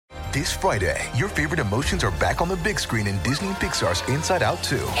This Friday, your favorite emotions are back on the big screen in Disney and Pixar's Inside Out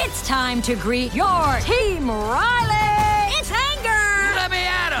 2. It's time to greet your Team Riley. It's anger. Let me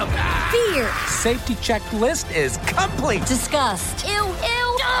at him. Fear. Safety checklist is complete. Disgust. Ew.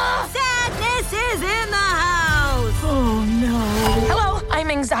 Sadness is in the house. Oh, no. Hello, I'm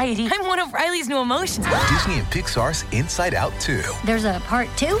anxiety. I'm one of Riley's new emotions. Disney and Pixar's Inside Out 2. There's a part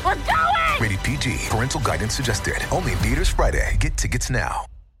 2? We're going! Rated PG. Parental guidance suggested. Only in theaters Friday. Get tickets now.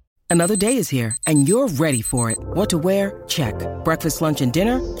 Another day is here, and you're ready for it. What to wear? Check. Breakfast, lunch, and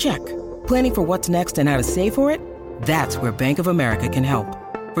dinner? Check. Planning for what's next and how to save for it? That's where Bank of America can help.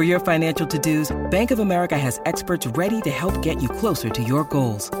 For your financial to-dos, Bank of America has experts ready to help get you closer to your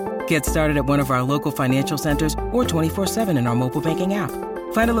goals. Get started at one of our local financial centers or 24/7 in our mobile banking app.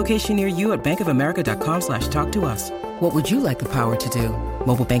 Find a location near you at bankofamerica.com/talktous. What would you like the power to do?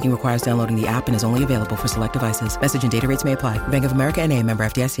 Mobile banking requires downloading the app and is only available for select devices. Message and data rates may apply. Bank of America N.A., member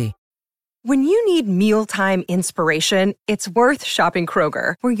FDIC. When you need mealtime inspiration, it's worth shopping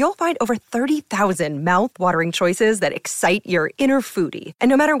Kroger, where you'll find over 30,000 mouth-watering choices that excite your inner foodie. And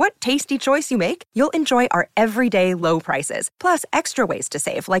no matter what tasty choice you make, you'll enjoy our everyday low prices, plus extra ways to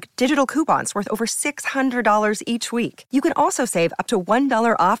save, like digital coupons worth over $600 each week. You can also save up to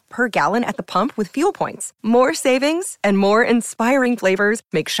 $1 off per gallon at the pump with fuel points. More savings and more inspiring flavors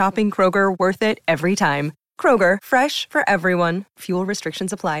make shopping Kroger worth it every time. Kroger, fresh for everyone. Fuel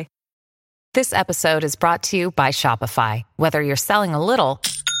restrictions apply. This episode is brought to you by Shopify. Whether you're selling a little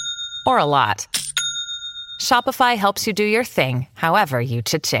or a lot, Shopify helps you do your thing, however you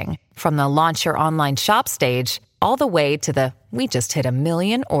cha-ching. From the launch your online shop stage, all the way to the we just hit 1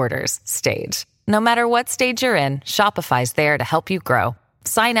 million orders stage. No matter what stage you're in, Shopify's there to help you grow.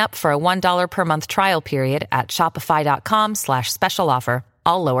 Sign up for a $1 per month trial period at shopify.com/special offer,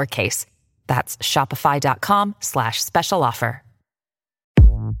 all lowercase. That's shopify.com/special offer.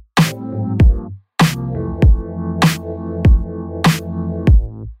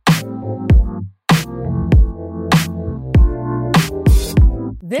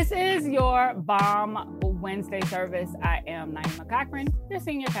 This is your Bomb Wednesday service. I am Naima Cochran, your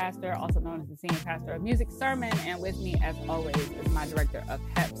senior pastor, also known as the senior pastor of music sermon. And with me, as always, is my director of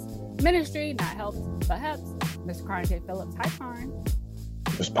HEPS ministry, not Helps, but HEPS, Mr. Karn J. Phillips. Hi, Karn.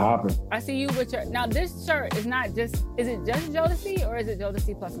 It's popping. I see you with your, now this shirt is not just, is it just Jodeci or is it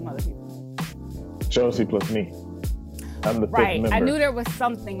Jodeci plus some other people? Jodeci plus me. I'm the fifth Right. member. I knew there was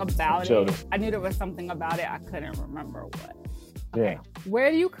something about Jodeci. it. I couldn't remember what. Yeah.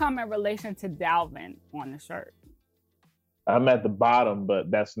 Where do you come in relation to Dalvin on the shirt? I'm at the bottom, but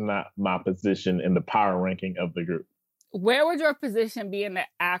that's not my position in the power ranking of the group. Where would your position be in the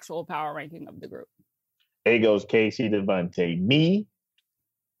actual power ranking of the group? A goes Casey, Devontae, me,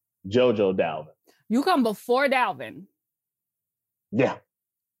 JoJo, Dalvin. You come before Dalvin. Yeah.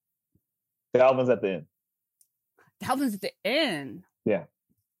 Dalvin's at the end. Dalvin's at the end. Yeah.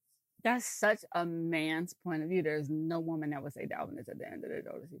 That's such a man's point of view. There's no woman that would say Dalvin is at the end of the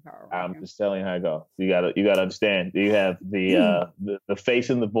Jodeci power ranking. I'm just telling you how it goes. You gotta understand. You have the face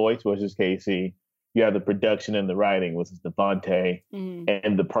and the voice, which is Casey. You have the production and the writing, which is Devontae,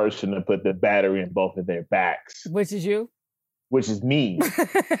 and the person that put the battery in both of their backs, which is you, which is me.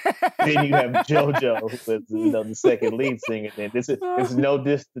 Then you have JoJo, who's the second lead singer. And this is no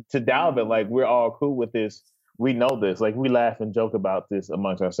diss to Dalvin. Like, we're all cool with this. We know this. Like, we laugh and joke about this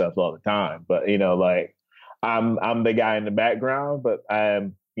amongst ourselves all the time. But like, I'm the guy in the background, but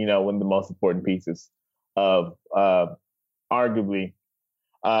I'm one of the most important pieces of arguably,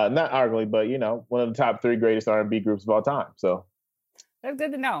 not arguably, but one of the top 3 greatest R&B groups of all time. So that's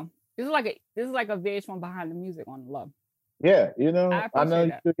good to know. This is like a VH1 behind the music on the low. Yeah, I know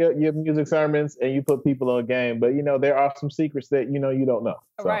you do your music sermons and you put people on game, but there are some secrets that you don't know.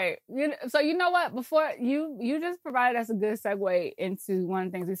 So. Right. So you know what? Before you just provided us a good segue into one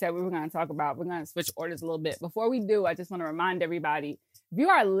of the things we said we were going to talk about. We're going to switch orders a little bit. Before we do, I just want to remind everybody: if you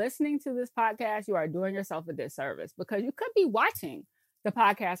are listening to this podcast, you are doing yourself a disservice because you could be watching the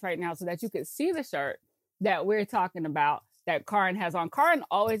podcast right now so that you could see the shirt that we're talking about. That Karn has on. Karn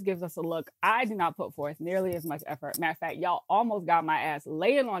always gives us a look. I do not put forth nearly as much effort. Matter of fact, y'all almost got my ass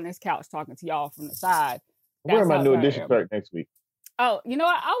laying on this couch talking to y'all from the side. I'm wearing my new edition shirt next week. Oh, you know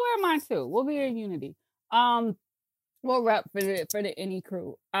what? I'll wear mine too. We'll be in unity. We'll rep for the Any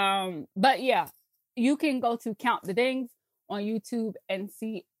crew. But yeah, you can go to Count the Dings on YouTube and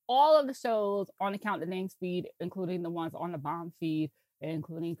see all of the shows on the Count the Dings feed, including the ones on the Bomb feed,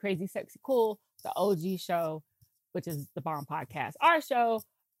 including Crazy Sexy Cool, the OG show, which is the Bomb Podcast, our show,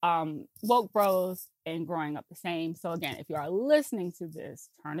 Woke Bros, and Growing Up the Same. So again, if you are listening to this,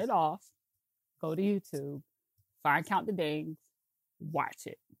 turn it off, go to YouTube, find Count the Dings, watch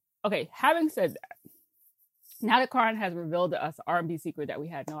it. okay, having said that, now that Karan has revealed to us an R&B secret that we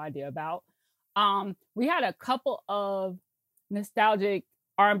had no idea about, we had a couple of nostalgic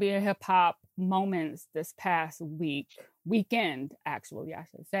R&B and hip hop moments this past weekend, actually, I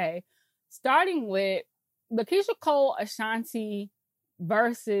should say, starting with the Keisha Cole Ashanti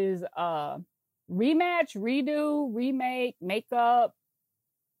versus rematch, redo, remake, makeup,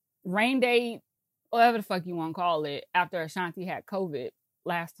 rain date, whatever the fuck you want to call it, after Ashanti had COVID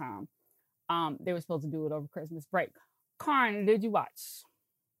last time. They were supposed to do it over Christmas break. Karan, did you watch?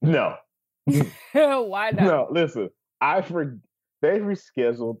 No. Why not? No, listen. They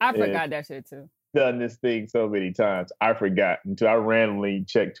rescheduled. I forgot that shit too. Done this thing so many times. I forgot until I randomly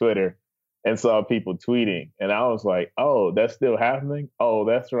checked Twitter and saw people tweeting. And I was like, oh, that's still happening? Oh,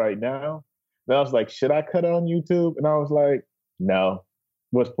 that's right now? Then I was like, should I cut it on YouTube? And I was like, no.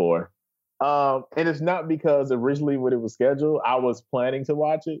 What for? And it's not because originally when it was scheduled, I was planning to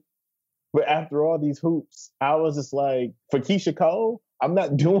watch it. But after all these hoops, I was just like, for Keisha Cole, I'm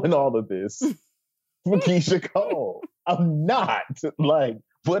not doing all of this for Keisha Cole. I'm not. Like,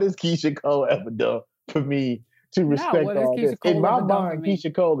 what has Keisha Cole ever done for me to respect all this? In my mind,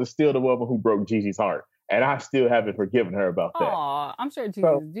 Keisha Cole is still the woman who broke Jeezy's heart. And I still haven't forgiven her about that. Oh, I'm sure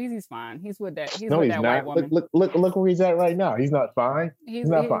Jeezy's fine. He's with that. He's with that white woman. Look where he's at right now. He's not fine. He's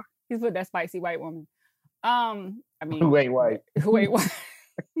not fine. He's with that spicy white woman. I mean, who ain't white? Who ain't white?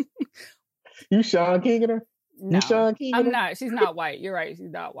 You Sean King her? No, you Sean King I'm not. She's not white. You're right.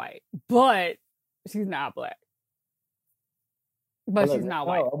 She's not white, but she's not black. But she's not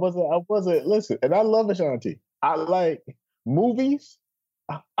white. I wasn't. Listen, and I love Ashanti. I like movies.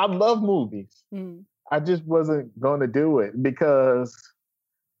 I love movies. Mm. I just wasn't going to do it because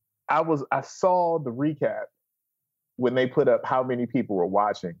I saw the recap when they put up how many people were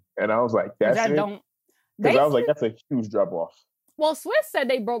watching, and I was like, "That's it." Because I was like, "That's a huge drop off." Well, Swiss said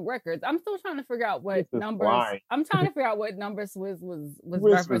they broke records. I'm still trying to figure out what numbers. I'm trying to figure out what number Swiss was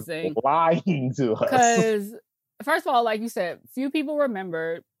referencing. Was lying to us. Because first of all, like you said, few people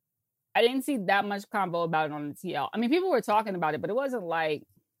remembered. I didn't see that much convo about it on the TL. I mean, people were talking about it, but it wasn't like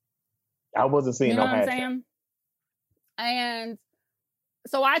I wasn't seeing. You know no what I'm hashtag. saying? And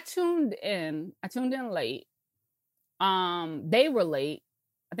so I tuned in. Late. They were late.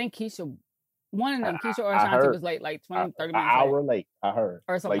 I think Keisha. One of them, Keisha or Ashanti, was late, like 20, 30 minutes an hour late, I heard.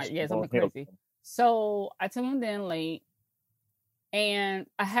 Or something something crazy. So I tuned in late, and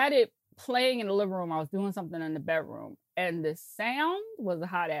I had it playing in the living room. I was doing something in the bedroom, and the sound was a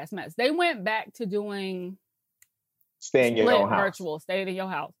hot-ass mess. They went back to doing stay in your own house. Virtual, stay in your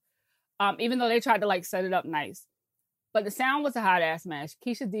house. Even though they tried to, like, set it up nice. But the sound was a hot-ass mess.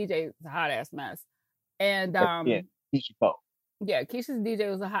 Keisha's DJ was a hot-ass mess. And, Keisha Cole. Yeah, Keisha's DJ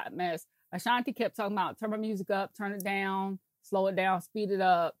was a hot mess. Ashanti kept talking about turn my music up, turn it down, slow it down, speed it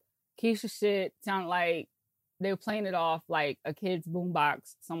up. Keisha shit sounded like they were playing it off like a kid's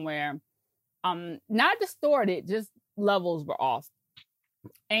boombox somewhere. Not distorted, just levels were off.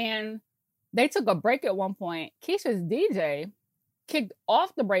 And they took a break at one point. Keisha's DJ kicked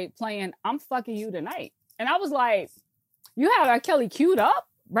off the break playing I'm Fucking You Tonight. And I was like, you had R. Kelly queued up,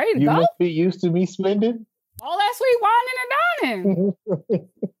 ready to go? You must be used to me spending? All that sweet whining and dining.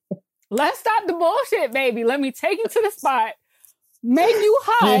 Let's stop the bullshit, baby. Let me take you to the spot. Make you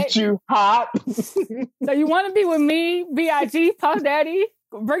hot. Get you hot. So you want to be with me, B.I.G., Puff Daddy?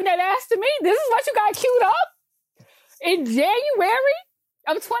 Bring that ass to me. This is what you got queued up in January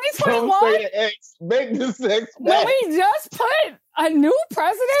of 2021. Make the sex when we just put a new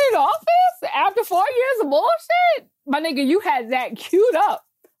president in office after 4 years of bullshit. My nigga, you had that queued up.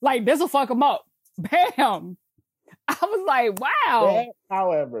 Like, this'll fuck him up. Bam. I was like, wow.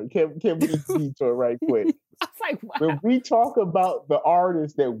 However, can we detour right quick? I was like, wow. When we talk about the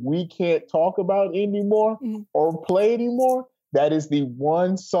artists that we can't talk about anymore or play anymore, that is the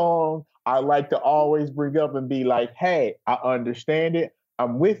one song I like to always bring up and be like, hey, I understand it.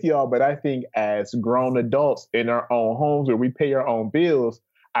 I'm with y'all, but I think as grown adults in our own homes where we pay our own bills,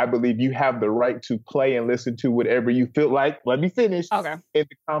 I believe you have the right to play and listen to whatever you feel like. Let me finish. Okay. In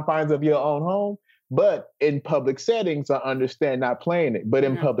the confines of your own home. But in public settings, I understand not playing it. But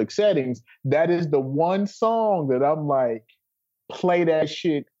in public settings, that is the one song that I'm like, play that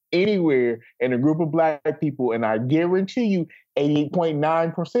shit anywhere in a group of Black people. And I guarantee you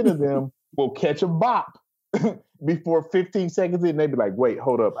 88.9% of them will catch a bop before 15 seconds in. They'd be like, wait,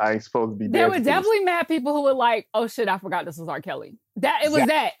 hold up. I ain't supposed to be there. There were definitely mad people who were like, oh shit, I forgot this was R. Kelly.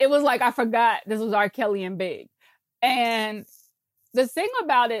 It was like, I forgot this was R. Kelly and Big. And the thing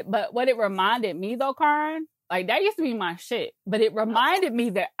about it, but what it reminded me though, Karan, like that used to be my shit, but it reminded me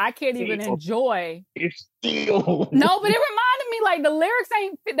that I can't even enjoy. It's still. No, but it reminded me like the lyrics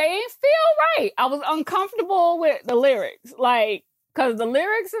ain't feel right. I was uncomfortable with the lyrics, like because the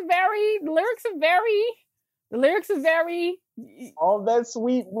lyrics are very. All that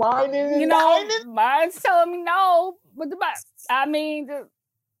sweet whining, you know, mine's telling me no, but I mean,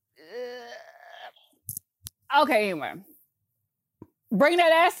 okay, anyway, bring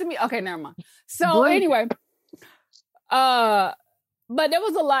that ass to me. Okay, never mind. So anyway, but there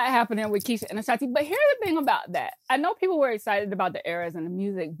was a lot happening with Keisha and Ashanti. But here's the thing about that. I know people were excited about the eras and the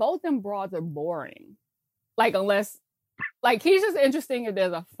music. Both them broads are boring. Like, unless, like, Keisha's interesting if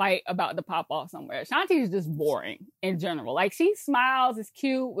there's a fight about the pop off somewhere. Ashanti's just boring in general. Like, she smiles, is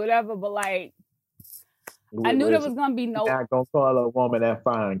cute, whatever, but like, I knew there was going to be no... You're not going to call a woman that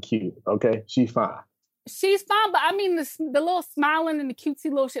fine cute, okay? She's fine. She's fine, but I mean, the little smiling and the cutesy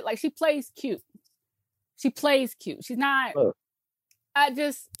little shit, like, she plays cute. She's not... Look.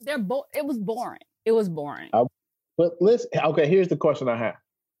 It was boring. It was boring. But listen, okay, here's the question I have.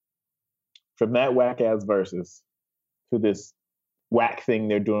 From that whack-ass versus to this whack thing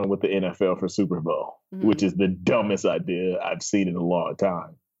they're doing with the NFL for Super Bowl, which is the dumbest idea I've seen in a long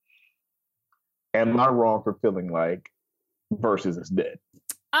time. Am I wrong for feeling like versus is dead?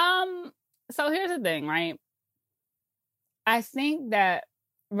 So here's the thing, right? I think that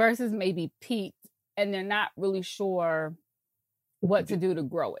versus maybe peaked and they're not really sure what to do to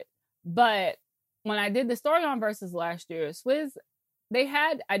grow it. But when I did the story on Versus last year, Swizz, they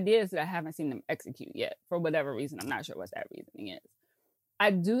had ideas that I haven't seen them execute yet for whatever reason. I'm not sure what that reasoning is.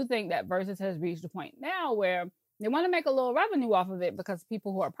 I do think that Versus has reached a point now where they want to make a little revenue off of it because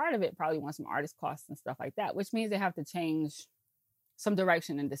people who are part of it probably want some artist costs and stuff like that, which means they have to change some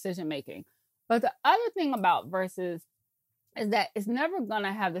direction in decision making. But the other thing about Versus is that it's never going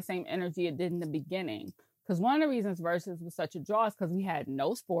to have the same energy it did in the beginning. Because one of the reasons Versus was such a draw is because we had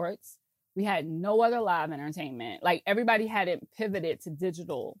no sports. We had no other live entertainment. Like, everybody hadn't pivoted to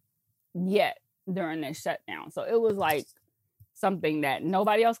digital yet during this shutdown. So it was like something that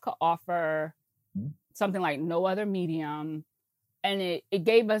nobody else could offer, something like no other medium. And it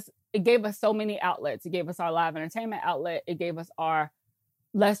gave us so many outlets. It gave us our live entertainment outlet. It gave us our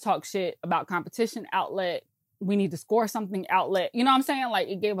let's talk shit about competition outlet. We need to score something outlet. You know what I'm saying? Like,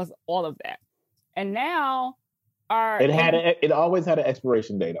 it gave us all of that. And now it always had an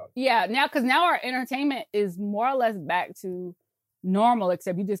expiration date on it. Yeah, because now our entertainment is more or less back to normal,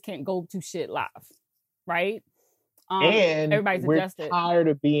 except you just can't go to shit live, right? And everybody's we're adjusted. Tired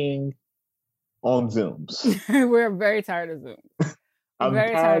of being on Zooms. We're very tired of Zoom. I'm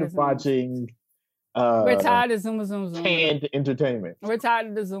tired of watching. We're tired of Zoom. Canned entertainment. We're tired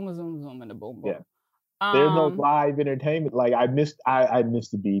of the Zoom and the boom. Yeah. There's no live entertainment. Like, I missed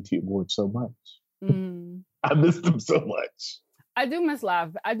the BET Awards so much. I missed them so much. I do miss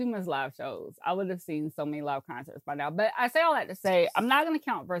live shows. I would have seen so many live concerts by now. But I say all that to say, I'm not going to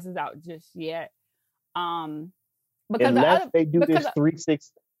count Versus out just yet. Because unless they do this 3-6,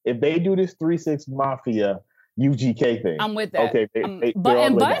 if they do this 3-6 Mafia UGK thing, I'm with that. Okay,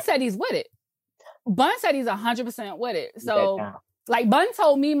 Bun said he's with it. Bun said he's 100% with it. So, like, Bun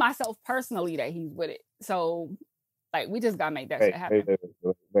told me myself personally that he's with it. So, like, we just gotta make that shit happen.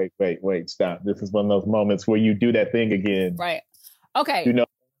 Wait, stop. This is one of those moments where you do that thing again. Right. Okay.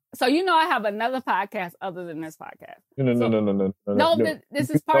 So I have another podcast other than this podcast. No. This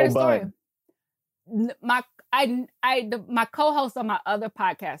is part of the story. My co-host on my other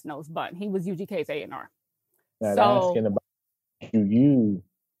podcast knows Bun. He was UGK's A&R. Asking about, do you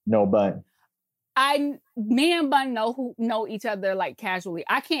know Bun? Me and Bun know each other, like, casually.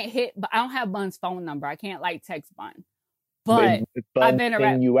 I can't but I don't have Bun's phone number. I can't, like, text Bun. But Bun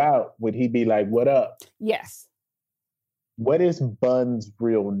sing you out, would he be like, "What up"? Yes. What is Bun's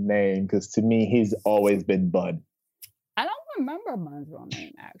real name? Because to me, he's always been Bun. I don't remember Bun's real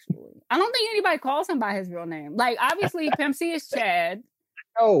name, actually. I don't think anybody calls him by his real name. Like, obviously, Pimp C is Chad.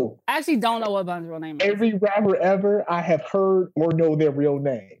 No. I actually don't know what Bun's real name is. Every rapper ever I have heard or know their real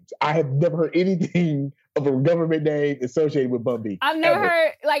names. I have never heard anything of a government name associated with Bun B. I've never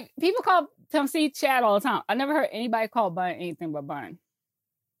heard, like, people call Pimp C Chad all the time. I never heard anybody call Bun anything but Bun.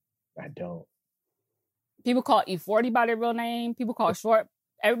 I don't. People call E40 by their real name.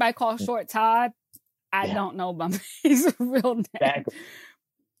 Everybody calls Short Todd. I don't know Bun B's real name. Exactly.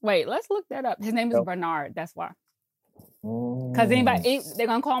 Wait, let's look that up. His name is Bernard. That's why. Because they're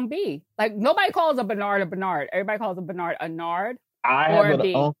gonna call him B. Like, nobody calls a Bernard a Bernard. Everybody calls a Bernard a Nard. I have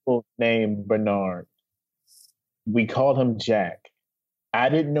an uncle named Bernard. We called him Jack. I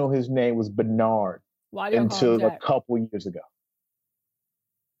didn't know his name was Bernard until a couple years ago.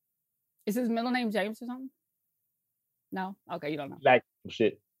 Is his middle name James or something? No? Okay, you don't know. Like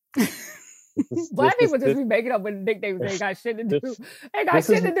shit. Black people just be making up with nicknames. They ain't got shit to do. They got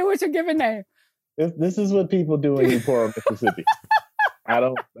shit to do with your given name. This is what people do in Newport, Mississippi. I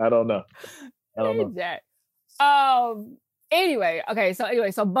don't know. Jack. Anyway,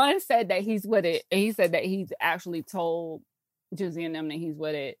 so Bun said that he's with it, and he said that he's actually told Juicy and them that he's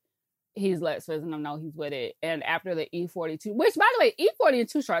with it. He's let Swizz and them know he's with it. And after the E42, which by the way, E40 and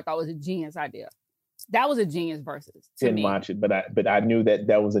Too Short I thought was a genius idea. That was a genius versus. Didn't watch it, but I knew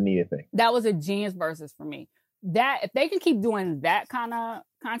that was a Nia thing. That was a genius versus for me. That if they can keep doing that kind of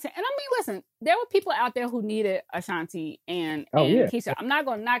content, and I mean, listen, there were people out there who needed Ashanti and Keisha. I'm not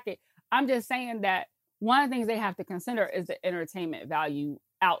gonna knock it. I'm just saying that one of the things they have to consider is the entertainment value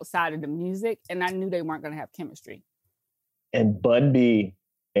outside of the music, and I knew they weren't gonna have chemistry. And Bun B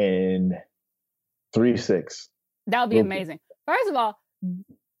and 3-6. That would be amazing. First of all,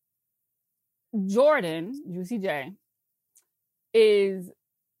 Jordan, Juicy J, is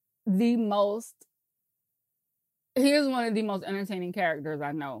he is one of the most entertaining characters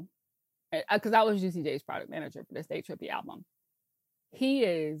I know. Because I was Juicy J's product manager for the Stay Trippy album. He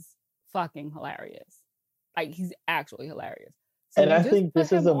is fucking hilarious. Like, he's actually hilarious. So and I think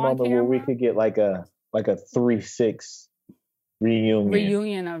this is a moment where we could get like a 3-6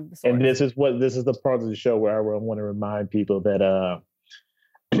 reunion of sorts. And this is the part of the show where I want to remind people that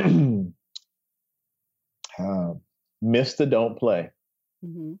Mr. Don't Play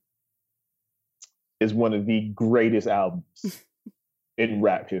is one of the greatest albums in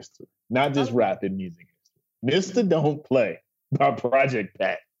rap history. Not just rap, in music history. Mr. Don't Play by Project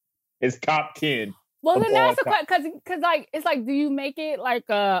Pat is top 10. Well, then that's the question, because like it's like, do you make it like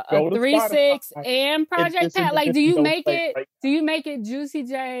a 3-6 and Project Pat? Like, do you make it Juicy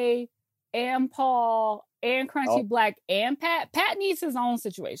J and Paul and Crunchy Black and Pat? Pat needs his own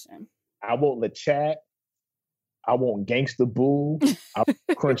situation. I want LeChat. I want Gangsta Boo. I want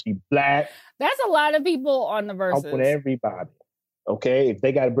Crunchy Black. That's a lot of people on the verses. I want everybody. Okay, if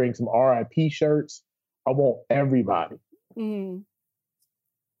they got to bring some RIP shirts, I want everybody. Mm-hmm.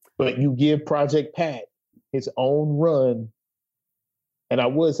 But you give Project Pat his own run, and I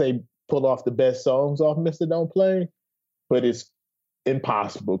would say pull off the best songs off Mr. Don't Play, but it's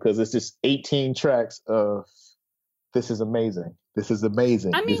impossible because it's just 18 tracks of this is amazing. This is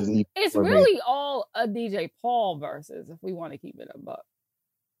amazing. I mean, it's really all a DJ Paul versus, if we want to keep it a buck.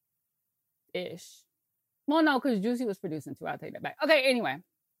 Ish. Well, no, because Juicy was producing too. I'll take that back. Okay, anyway.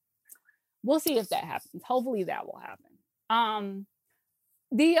 We'll see if that happens. Hopefully that will happen.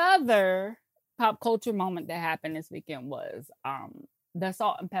 The other pop culture moment that happened this weekend was the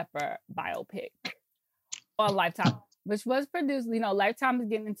Salt and Pepper biopic on Lifetime, which was produced, Lifetime is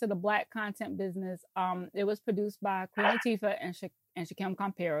getting into the Black content business. It was produced by Queen Latifah and Shakim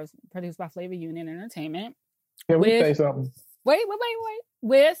Compare, produced by Flavor Union Entertainment. Can we say something? Wait.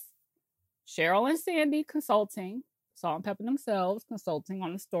 With Cheryl and Sandy consulting, Salt and Pepper themselves consulting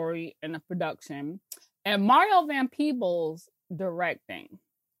on the story and the production, and Mario Van Peebles directing.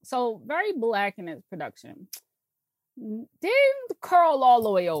 So very Black in its production. Didn't curl all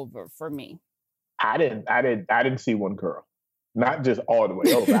the way over for me. I didn't see one curl. Not just all the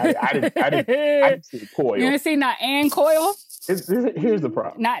way over. I didn't see coil. You didn't see not and coil? Here's the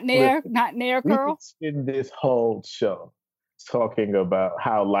problem. Not near curl? We spend this whole show talking about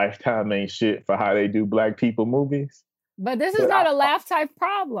how Lifetime ain't shit for how they do Black people movies. But this is not a Lifetime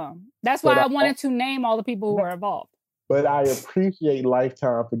problem. That's why I wanted to name all the people who were involved. But I appreciate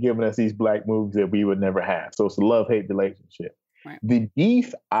Lifetime for giving us these Black movies that we would never have. So it's a love-hate relationship. Right. The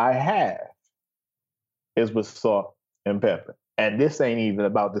beef I have is with Salt and Pepper. And this ain't even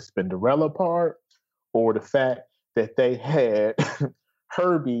about the Spinderella part or the fact that they had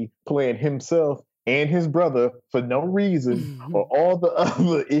Herbie playing himself and his brother for no reason or all the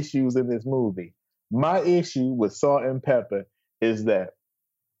other issues in this movie. My issue with Salt and Pepper is that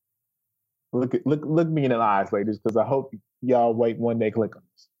look me in the eyes, ladies, because I hope y'all wait one day click on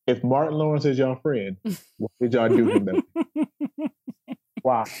this. If Martin Lawrence is your friend, what did y'all do to them?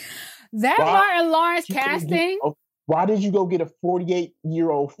 Why? Martin Lawrence casting. Why did you go get a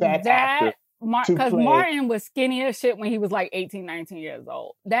 48-year-old fat actor? Because Martin was skinny as shit when he was like 18, 19 years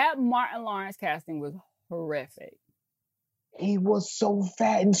old. That Martin Lawrence casting was horrific. He was so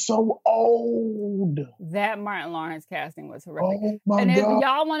fat and so old. That Martin Lawrence casting was horrific. Oh and if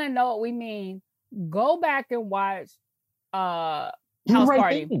y'all want to know what we mean, go back and watch House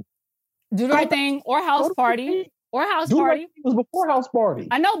Party. Do the Right Thing or House Party. Or House Party. It was before House Party.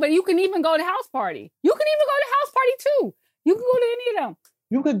 I know, but you can even go to House Party. You can even go to House Party too. You can go to any of them.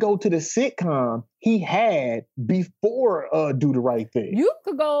 You could go to the sitcom he had before Do the Right Thing. You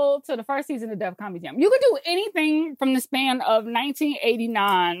could go to the first season of Def Comedy Jam. You could do anything from the span of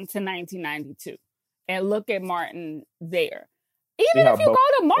 1989 to 1992 and look at Martin there. Even if you go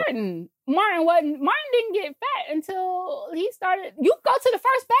to Martin didn't get fat until he started. You go to the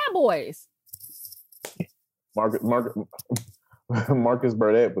first Bad Boys. Marcus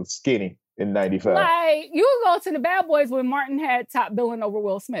Burnett was skinny in 95. Like, you could go to the Bad Boys when Martin had top billing over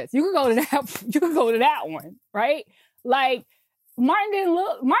Will Smith. You could go to that. You could go to that one, right? Like, Martin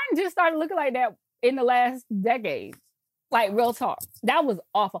just started looking like that in the last decade. Like, real talk. That was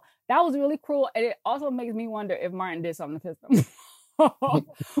awful. That was really cruel, and it also makes me wonder if Martin did something to piss them.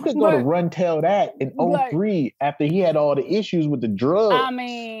 You could go to Run Tell That in 2003 after he had all the issues with the drugs. I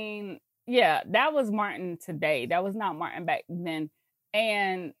mean, yeah, that was Martin today. That was not Martin back then.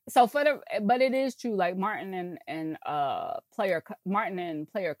 And so but it is true, like Martin and Player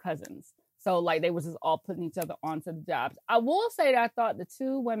cousins. So like they was just all putting each other onto the jobs. I will say that I thought the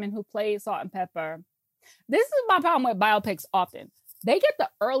two women who played Salt and Pepper, this is my problem with biopics often. They get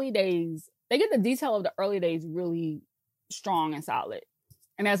the detail of the early days really strong and solid.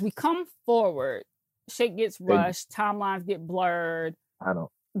 And as we come forward, shit gets rushed, timelines get blurred.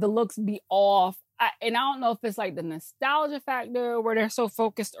 The looks be off. And I don't know if it's like the nostalgia factor where they're so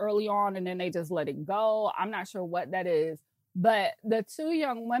focused early on and then they just let it go. I'm not sure what that is. But the two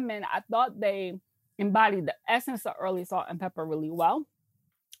young women, I thought they embodied the essence of early Salt and Pepper really well.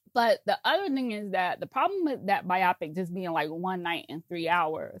 But the other thing is that the problem with that biopic just being like one night and 3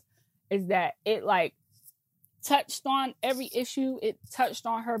 hours is that it like touched on every issue. It touched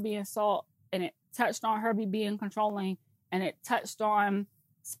on her being Salt, and it touched on her being controlling, and it touched on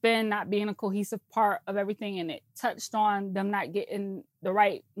Spin not being a cohesive part of everything, and it touched on them not getting the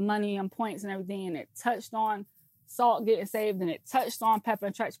right money and points and everything, and it touched on Salt getting saved, and it touched on Pepper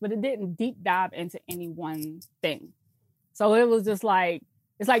and Tretch, but it didn't deep dive into any one thing. So it was just like,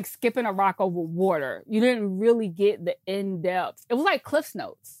 it's like skipping a rock over water. You didn't really get the in-depth. It was like Cliff's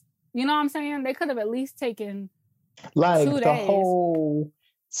Notes. You know what I'm saying? They could have at least taken like 2 days. The whole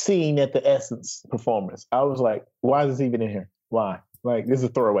scene at the Essence performance. I was like, why is this even in here? Why? Like, this is a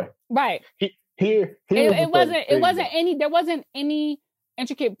throwaway. Right. There wasn't any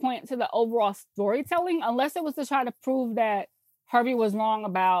intricate point to the overall storytelling, unless it was to try to prove that Harvey was wrong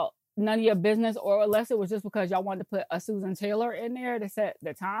about none of your business, or unless it was just because y'all wanted to put a Susan Taylor in there to set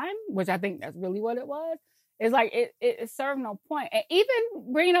the time, which I think that's really what it was. It's like, it served no point. And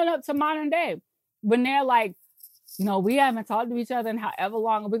even bringing it up to modern day, when they're like, you know, we haven't talked to each other in however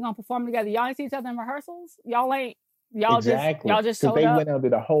long, and we're going to perform together. Y'all ain't see each other in rehearsals? Y'all just showed they up. Went under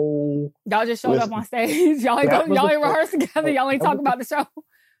the whole. Y'all just showed up on stage. Y'all ain't rehearsed together. Y'all ain't talk about the show.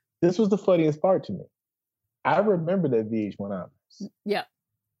 This was the funniest part to me. I remember that VH1 Honors. Yeah.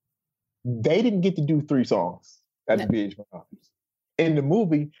 They didn't get to do 3 songs at the VH1 Honors. In the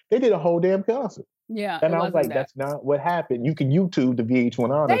movie, they did a whole damn concert. Yeah. And I was like, that's not what happened. You can YouTube the VH1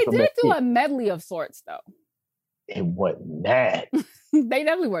 Honors. They did do a medley of sorts, though. It wasn't that. They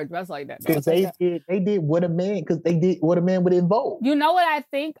definitely were dressed like that. Because they did what a man would invoke. You know what I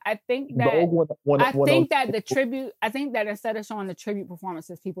think? I think that instead of showing the tribute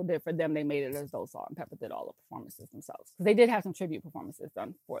performances people did for them, they made it as though Salt and Pepper did all the performances themselves. Because they did have some tribute performances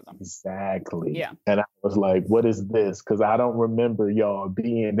done for them. Exactly. Yeah. And I was like, what is this? Because I don't remember y'all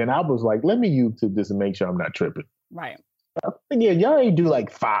being. Then I was like, let me YouTube this and make sure I'm not tripping. Right. Yeah, y'all ain't do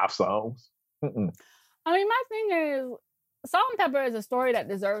like 5 songs. Mm-mm. I mean, my thing is, Salt and Pepper is a story that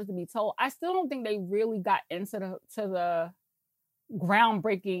deserves to be told. I still don't think they really got into the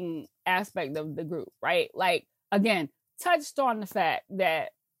groundbreaking aspect of the group, right? Like, again, touched on the fact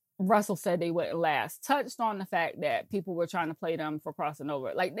that Russell said they wouldn't last, touched on the fact that people were trying to play them for crossing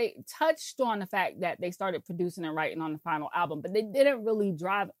over. Like, they touched on the fact that they started producing and writing on the final album, but they didn't really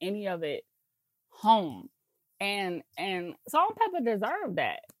drive any of it home. And Salt and Pepper deserved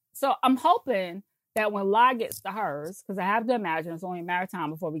that. So I'm hoping that when La gets to hers, because I have to imagine it's only a matter of time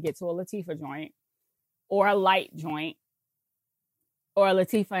before we get to a Latifah joint, or a Light joint, or a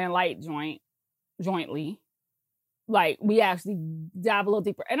Latifah and Light jointly, like, we actually dive a little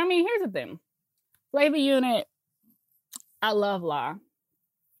deeper. And I mean, here's the thing. Flavor Unit, I love La.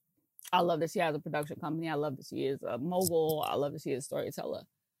 I love that she has a production company. I love that she is a mogul. I love that she is a storyteller.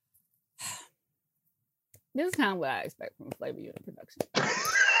 This is kind of what I expect from a Flavor Unit production.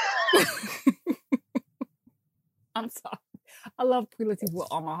 I'm sorry. I love Queen Latifah with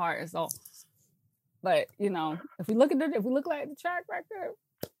all my heart and soul. But, you know, if we look like the track record,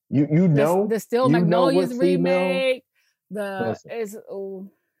 the Still Magnolias remake, there's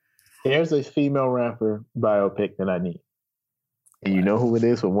a female rapper biopic that I need. And you know who it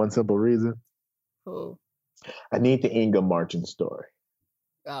is for one simple reason? Who? I need the Inga Martin story.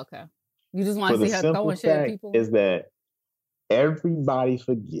 Okay. You just want to see her throwing shit at people? Is that everybody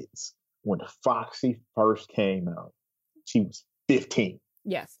forgets when Foxy first came out, she was 15.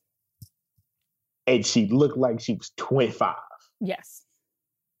 Yes. And she looked like she was 25. Yes.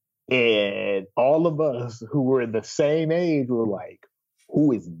 And all of us who were the same age were like,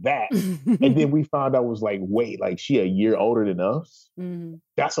 who is that? And then we found out was like, wait, like she a year older than us? Mm-hmm.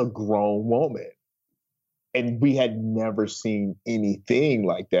 That's a grown woman. And we had never seen anything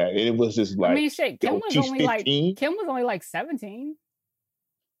like that. And it was just like, I mean, shit, Kim was only like 17.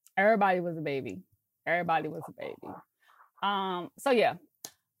 Everybody was a baby. So yeah,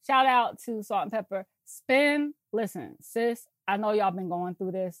 shout out to Salt-N-Pepa. Spin, listen, sis, I know y'all been going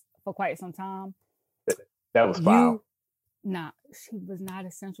through this for quite some time. That was foul. She was not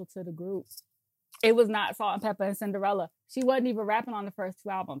essential to the group. It was not Salt-N-Pepa and Cinderella. She wasn't even rapping on the first 2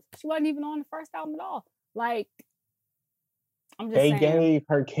 albums. She wasn't even on the first album at all. Like, I'm just saying. They gave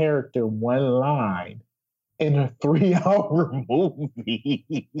her character one line in a 3-hour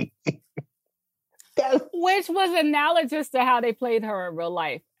movie. Which was analogous to how they played her in real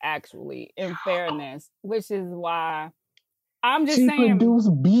life, actually, in fairness. Which is why I'm just saying. She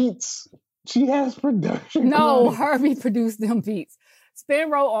produced beats. She has production. No, Herbie produced them beats.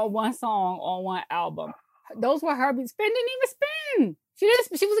 Spin wrote on one song on one album. Those were Herbie. Spin didn't even spin.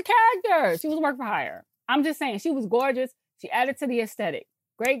 She was a character. She was work for hire. I'm just saying, she was gorgeous. She added to the aesthetic.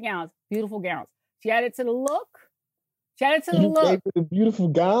 Great gowns, beautiful gowns. She added to the look. The beautiful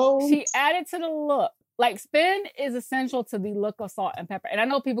gowns. She added to the look. Like, Spin is essential to the look of Salt-N-Pepa. And I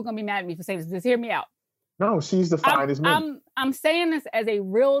know people gonna be mad at me for saying this. Just hear me out. No, she's the finest member. I'm saying this as a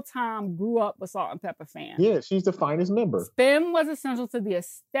real-time grew up with Salt-N-Pepa fan. Yeah, she's the finest member. Spin was essential to the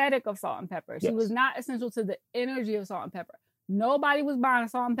aesthetic of Salt-N-Pepa. She was not essential to the energy of Salt-N-Pepa. Nobody was buying a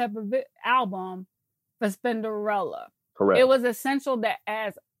Salt-N-Pepa album for Spinderella. Correct. It was essential that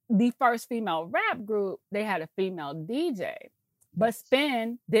as the first female rap group, they had a female DJ. But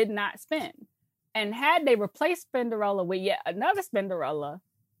Spin did not spin. And had they replaced Spinderella with yet another Spinderella,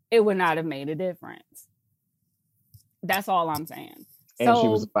 it would not have made a difference. That's all I'm saying. And she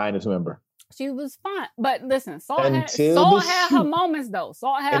was the finest member. She was fine. But listen, Salt had her moments, though.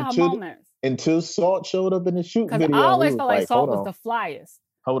 Salt had her moments. Until Salt showed up in the shoot video. Because I always felt like Salt was the flyest.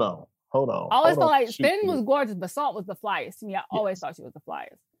 Hold on. I always felt like Spin was gorgeous, but Salt was the flyest. To me, I always thought she was the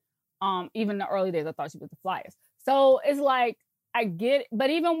flyest. Even in the early days, I thought she was the flyest. So it's like, I get it. But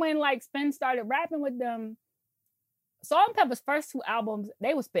even when like Spin started rapping with them, Salt-N-Pepa's first 2 albums,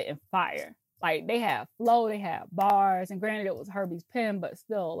 they were spitting fire. Like, they have flow, they have bars, and granted it was Herbie's pen, but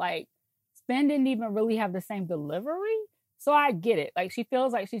still, like, Spin didn't even really have the same delivery. So I get it. Like, she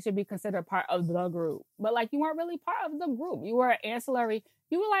feels like she should be considered part of the group. But, like, you weren't really part of the group. You were an ancillary.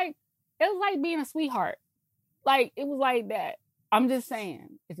 You were like, it was like being a sweetheart. Like, it was like that. I'm just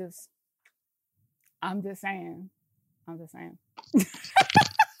saying. I'm just saying.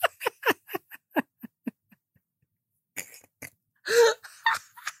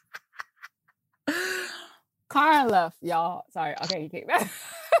 Karen left, y'all. Sorry. Okay, you came back.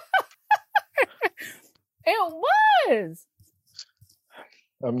 It was.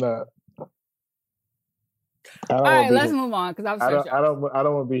 I'm not. All right, let's move on because I don't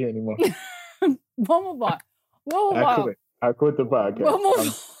want to be here anymore. We'll move on. I quit the podcast. We'll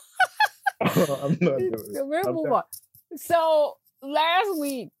move on. I'm not doing it. We'll move on. So last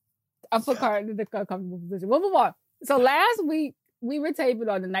week, I put Karen in the comfortable position. We'll move on. So last week, we were taping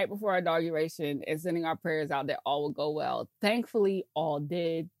on the night before our inauguration and sending our prayers out that all would go well. Thankfully, all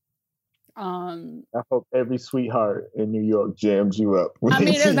did. I hope every sweetheart in New York jams you up. I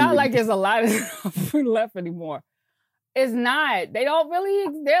mean, it's not like there's a lot of left anymore. It's not. They don't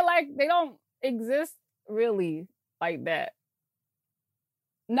really, they don't exist really like that.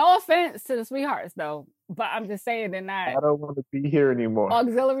 No offense to the sweethearts, though, but I'm just saying they're not. I don't want to be here anymore.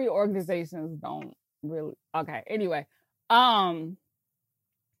 Auxiliary organizations don't really. Okay, anyway. So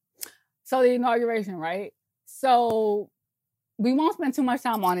the inauguration, right? So we won't spend too much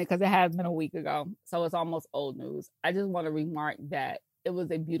time on it because it has been a week ago. So it's almost old news. I just want to remark that it was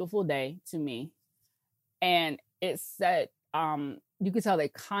a beautiful day to me. And it set, you could tell they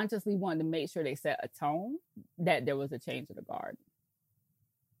consciously wanted to make sure they set a tone that there was a change of the guard.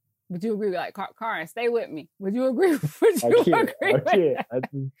 Would you agree? Like, Karen, stay with me. Would you agree? I can't.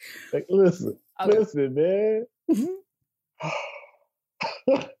 Listen, man.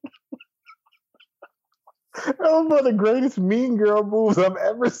 That was one of the greatest Mean Girl moves I've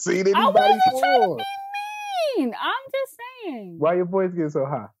ever seen anybody I wasn't trying to do. be mean. I'm just saying. Why your voice getting so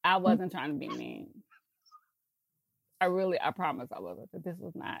high? I wasn't trying to be mean. I promise I wasn't. But this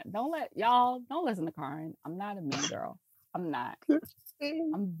was not. Don't listen to Karen. I'm not a mean girl. I'm not.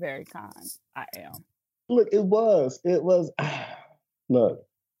 I'm very kind. I am. Look, it was. Look,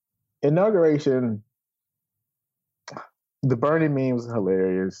 inauguration. The Bernie meme was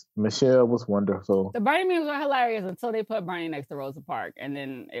hilarious. Michelle was wonderful. The Bernie memes were hilarious until they put Bernie next to Rosa Parks, and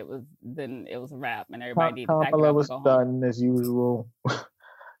then it was a wrap, and everybody needed to pack it up was and go done home. as usual.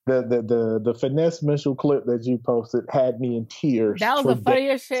 The finesse Mitchell clip that you posted had me in tears. That was the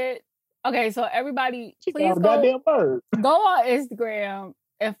funniest shit. Okay, so everybody, please goddamn bird. Go on Instagram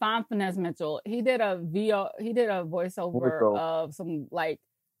and find Finesse Mitchell. He did a voiceover of some like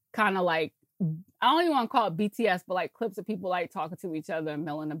kind of like, I don't even want to call it BTS, but like clips of people like talking to each other and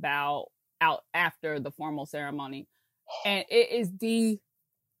milling about out after the formal ceremony. And it is the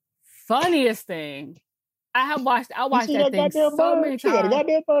funniest thing. I watched that thing so many times. She had a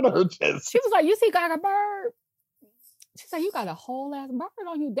goddamn bird on her chest. She was like, "You see Gaga bird?" She's like, "You got a whole ass bird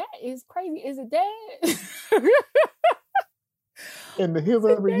on you. That is crazy. Is it dead?" And the his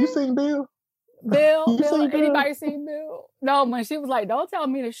ever, you seen Bill? Bill, anybody seen Bill? No, when she was like, "Don't tell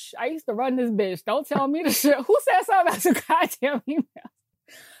me to I used to run this bitch. Don't tell me to shit." Who said something about your goddamn email?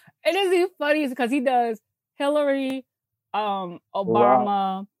 It is the funniest because he does Hillary,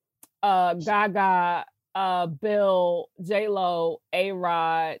 Obama, Gaga, Bill, J-Lo,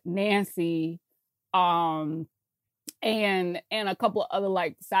 A-Rod, Nancy, and a couple of other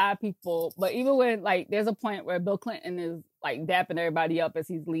like side people. But even when like there's a point where Bill Clinton is like dapping everybody up as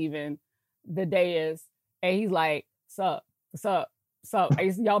he's leaving the dais, and he's like, "Sup, sup, sup?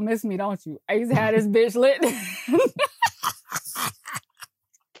 Y'all miss me, don't you? I used to have this bitch lit."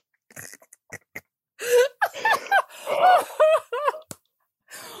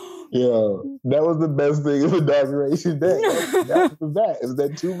 Yeah, that was the best thing of inauguration day. That was that. It was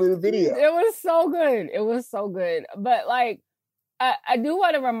that 2-minute video. It was so good. It was so good. But like, I do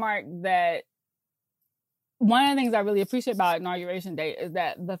want to remark that one of the things I really appreciate about Inauguration Day is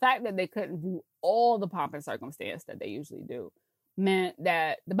that the fact that they couldn't do all the pomp and circumstance that they usually do meant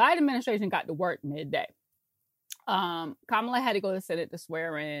that the Biden administration got to work midday. Kamala had to go to the Senate to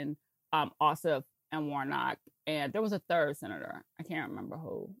swear in Ossoff and Warnock, and there was a third senator. I can't remember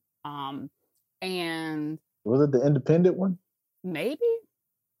who. And was it the independent one? Maybe.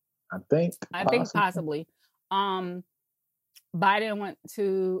 I think possibly. Biden went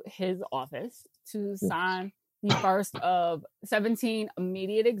to his office to sign the first of 17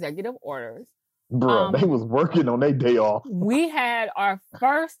 immediate executive orders. Bro, they was working on their day off. We had our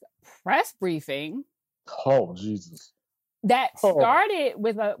first press briefing. Oh, Jesus. That started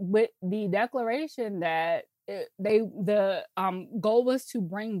with the declaration that the goal was to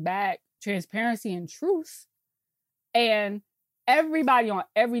bring back transparency and truth. And everybody on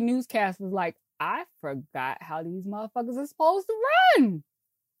every newscast was like, I forgot how these motherfuckers are supposed to run.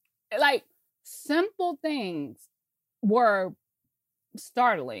 Like, simple things were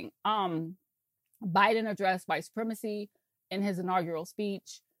startling. Biden addressed white supremacy in his inaugural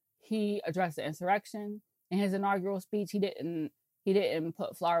speech. He addressed the insurrection in his inaugural speech. He didn't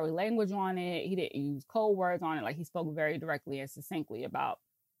put flowery language on it. He didn't use code words on it. Like, he spoke very directly and succinctly about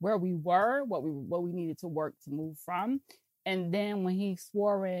where we were, what we needed to work to move from. And then when he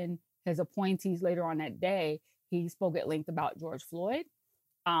swore in his appointees later on that day, he spoke at length about George Floyd.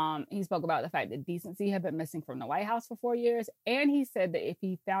 He spoke about the fact that decency had been missing from the White House for 4 years. And he said that if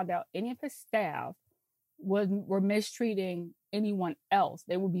he found out any of his staff were mistreating anyone else,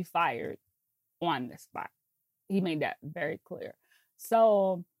 they would be fired on the spot. He made that very clear.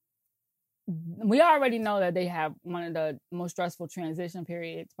 So we already know that they have one of the most stressful transition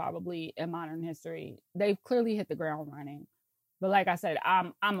periods probably in modern history. They've clearly hit the ground running. But like I said,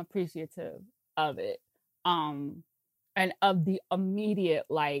 I'm appreciative of it. And of the immediate,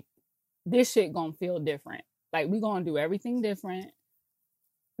 like, this shit gonna feel different. Like, we gonna do everything different.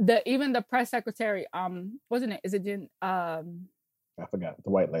 Even the press secretary, wasn't it? Is it Jen? I forgot,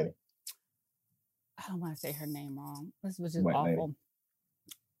 the white lady. I don't want to say her name wrong. This was just awful.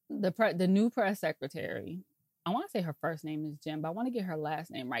 The new press secretary. I want to say her first name is Jen, but I want to get her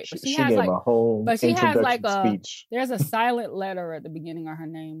last name right. But she has gave like a whole speech. There's a silent letter at the beginning of her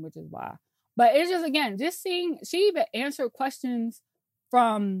name, which is why. But it's just, again, just seeing, she even answered questions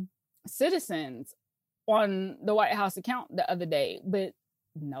from citizens on the White House account the other day, but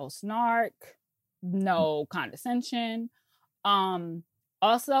no snark, no condescension.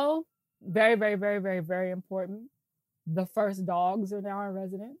 Also, very, very, very, very, very important, the first dogs are now in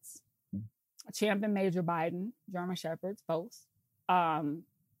residence. Champ and Major Biden, German Shepherds, both,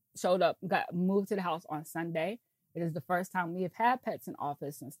 showed up, got moved to the house on Sunday. It is the first time we have had pets in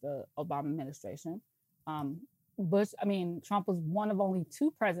office since the Obama administration. Trump was one of only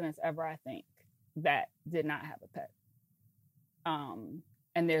 2 presidents ever, I think, that did not have a pet.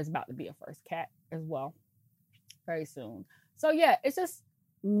 And there's about to be a first cat as well very soon. So yeah, it's just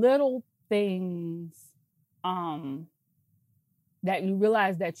little things that you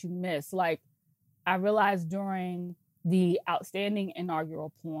realize that you miss. Like, I realized during the outstanding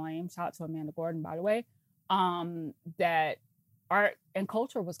inaugural poem, shout out to Amanda Gordon, by the way, that art and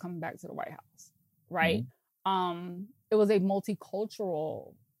culture was coming back to the White House, right? Mm-hmm. It was a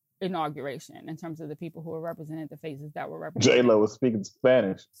multicultural inauguration in terms of the people who were represented, the faces that were represented. J-Lo was speaking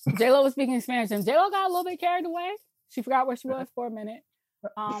Spanish. J-Lo was speaking Spanish, and J-Lo got a little bit carried away. She forgot where she was for a minute.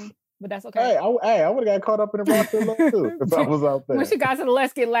 But that's okay. Hey, I would have got caught up in the roster too if I was out there. When she got to the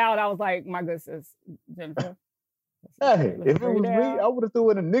Let's Get Loud, I was like, my good sis, Jennifer. Hey, if it was me, I would have threw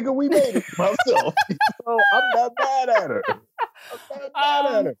in a nigga we made it myself. So I'm not mad at her.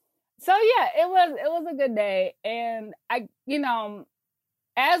 So yeah, it was a good day. And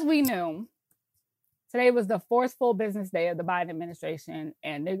as we knew, today was the 4th full business day of the Biden administration,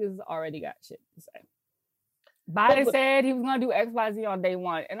 and niggas already got shit to say. Biden said he was going to do XYZ on day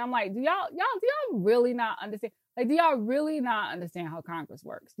 1. And I'm like, do y'all really not understand? Like, do y'all really not understand how Congress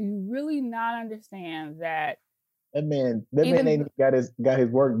works? Do you really not understand that? That man ain't got his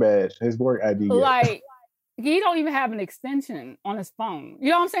work badge, his work ID yet. Like, he don't even have an extension on his phone. You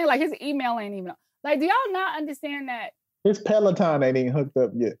know what I'm saying? Like, his email ain't even, like, do y'all not understand that? His Peloton ain't even hooked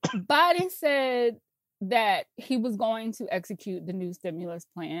up yet. Biden said that he was going to execute the new stimulus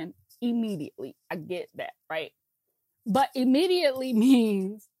plan immediately. I get that, right? But immediately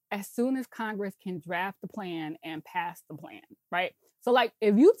means as soon as Congress can draft the plan and pass the plan, right? So like,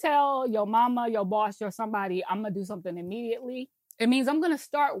 if you tell your mama, your boss, your somebody, I'm going to do something immediately, it means I'm going to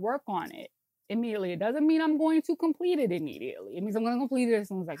start work on it immediately. It doesn't mean I'm going to complete it immediately. It means I'm going to complete it as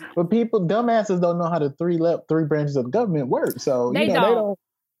soon as I can. But dumbasses don't know how the three branches of government work. So they don't.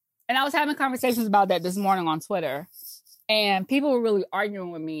 And I was having conversations about that this morning on Twitter. And people were really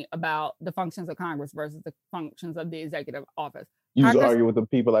arguing with me about the functions of Congress versus the functions of the executive office. You was arguing with the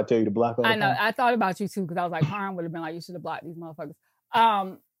people I tell you to block all the time. I know. I thought about you too, because I was like, Harm would have been like, you should have blocked these motherfuckers.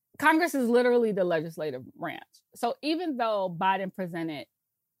 Congress is literally the legislative branch. So even though Biden presented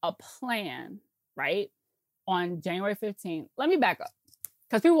a plan, right, on January 15th, let me back up.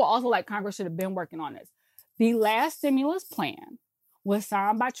 Because people were also like, Congress should have been working on this. The last stimulus plan was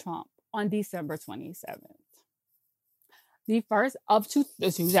signed by Trump on December 27th. The first up to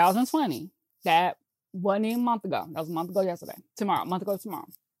 2020, that wasn't even a month ago. That was a month ago yesterday. A month ago tomorrow.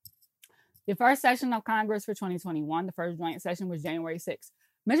 The first session of Congress for 2021, the first joint session, was January 6th.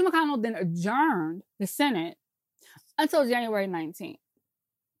 Mitch McConnell then adjourned the Senate until January 19th.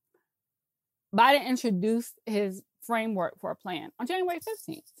 Biden introduced his framework for a plan on January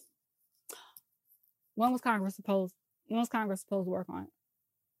 15th. When was Congress supposed to work on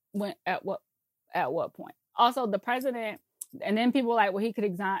it? At what point? Also, the president, and then people were like, well, he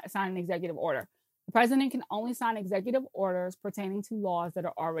could sign an executive order. The president can only sign executive orders pertaining to laws that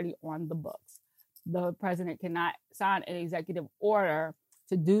are already on the books. The president cannot sign an executive order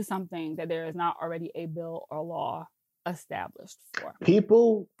to do something that there is not already a bill or law established for.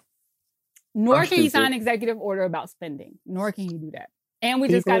 Nor can he sign an executive order about spending. Nor can he do that. And we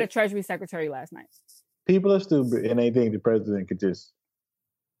just got a Treasury Secretary last night. People are stupid, and they think the president could just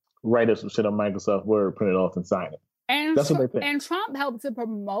write us some shit on Microsoft Word, print it off, and sign it. And that's what they think. And Trump helped to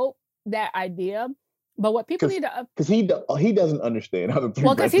promote that idea. But what people need to... Because he doesn't understand how the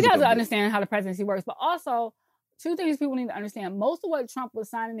because he doesn't understand how the presidency works. But also, two things people need to understand. Most of what Trump was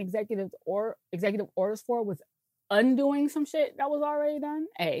signing executive orders for was undoing some shit that was already done,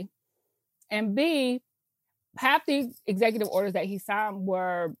 A. And B, half the executive orders that he signed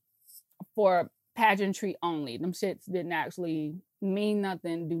were for pageantry only. Them shits didn't actually mean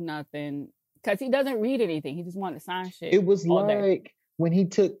nothing, do nothing. Because he doesn't read anything. He just wanted to sign shit. It was like when he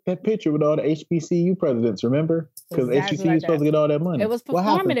took that picture with all the HBCU presidents, remember? Because HBCU was supposed to get all that money. It was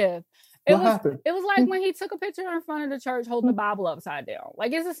performative. What happened? It was like when he took a picture in front of the church holding the Bible upside down.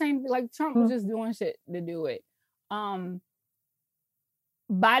 Like, it's the same. Like, Trump was just doing shit to do it. Biden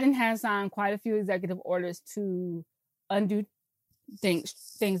has signed quite a few executive orders to undo things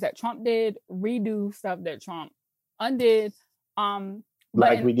that Trump did, redo stuff that Trump undid.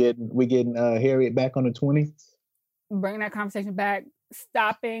 Like we getting Harriet back on the 20s. Bringing that conversation back,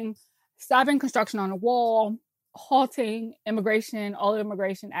 stopping construction on the wall, halting immigration, all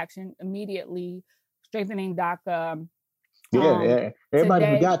immigration action immediately, strengthening DACA. Yeah. Everybody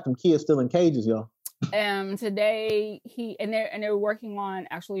forgot them kids still in cages, y'all. Today they're working on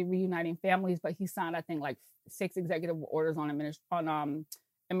actually reuniting families, but he signed, I think, like 6 executive orders on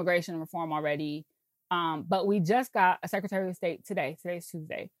immigration reform already. But we just got a Secretary of State today. Today's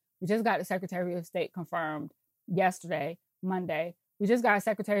Tuesday. We just got the Secretary of State confirmed yesterday, Monday. We just got a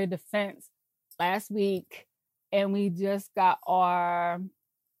Secretary of Defense last week. And we just got our,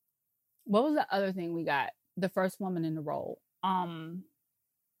 what was the other thing we got? The first woman in the role. I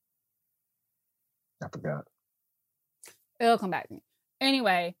forgot. It'll come back to me.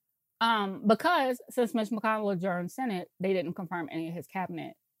 Anyway, because since Mitch McConnell adjourned Senate, they didn't confirm any of his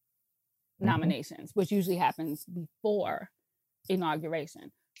cabinet nominations, which usually happens before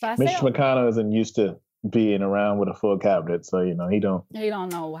inauguration. So Mitch McConnell isn't used to being around with a full cabinet, so he don't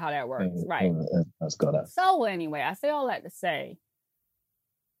know how that works, right? Let's go down. So anyway, I say all that to say,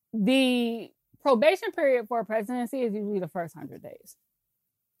 the probation period for a presidency is usually the first 100 days.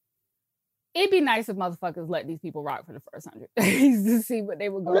 It'd be nice if motherfuckers let these people rock for the first 100 days to see what they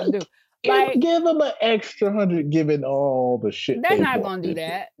were going to do. Like, give them an extra 100, given all the shit. They're not going to do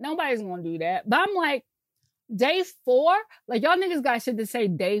that. Nobody's going to do that. But I'm like, day 4, like y'all niggas got shit to say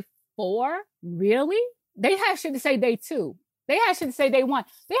day 4. Really? They have shit to say day 2. They have shit to say day 1.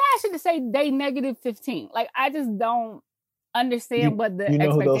 They have shit to say day -15. Like, I just don't understand what the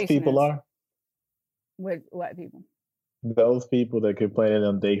expectation is. You know who those people are? What people? Those people that complaining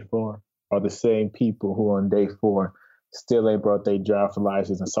on day 4 are the same people who on day 4 still ain't brought their driver's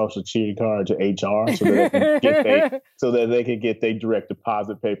license and social security card to HR so that they can get their direct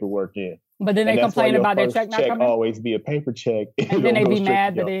deposit paperwork in. But then they complain about their check not coming. Always be a paper check, and then they be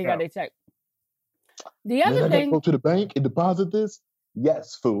mad that they ain't got their check. The other thing, go to the bank and deposit this.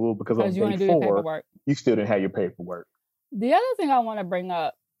 Yes, fool, because on day 4 you still didn't have your paperwork. The other thing I want to bring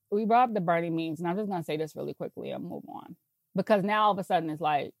up, we brought up the Bernie memes, and I'm just gonna say this really quickly and move on, because now all of a sudden it's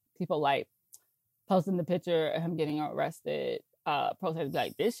like people like posting the picture of him getting arrested, protesters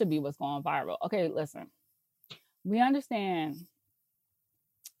like, this should be what's going viral. Okay, listen. We understand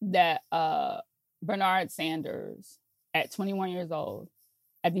that Bernard Sanders, at 21 years old,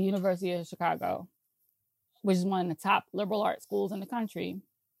 at the University of Chicago, which is one of the top liberal arts schools in the country,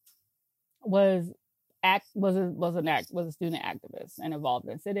 was a student activist and involved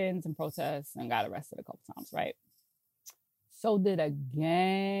in sit-ins and protests and got arrested a couple times, right? So did a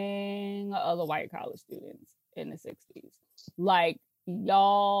gang of other white college students in the 60s. Like,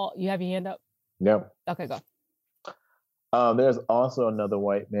 y'all, you have your hand up? Yep. Okay, go. There's also another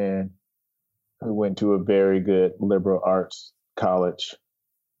white man who went to a very good liberal arts college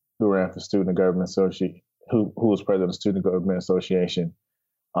who ran for Student Government Association, who was president of the Student Government Association,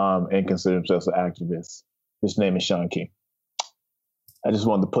 and considered himself an activist. His name is Shaun King. I just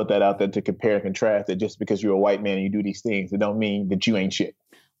wanted to put that out there to compare and contrast that just because you're a white man and you do these things, it don't mean that you ain't shit.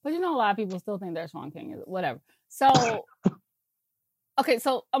 But you know, a lot of people still think that Shaun King is whatever. So, okay,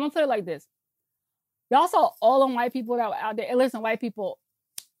 so I'm going to put it like this. Y'all saw all them white people that were out there. And listen, white people,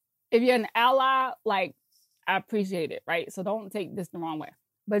 if you're an ally, like, I appreciate it, right? So don't take this the wrong way.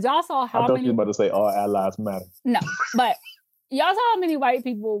 But y'all saw how many... I thought you were about to say all allies matter. No, but y'all saw how many white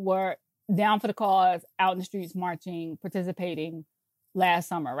people were down for the cause, out in the streets, marching, participating last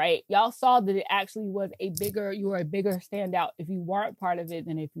summer, right? Y'all saw that it actually was you were a bigger standout if you weren't part of it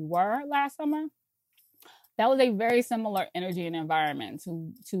than if you were last summer. That was a very similar energy and environment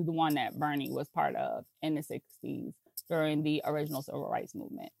to the one that Bernie was part of in the 60s during the original civil rights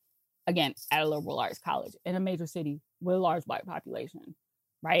movement. Again, at a liberal arts college in a major city with a large black population,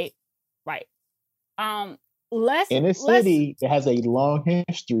 right? Right. In a city that has a long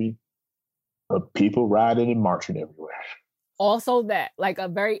history of people riding and marching everywhere. Also that, like a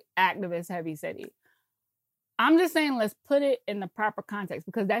very activist-heavy city. I'm just saying, let's put it in the proper context,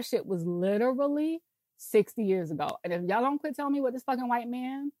 because that shit was literally 60 years ago. And if y'all don't quit telling me what this fucking white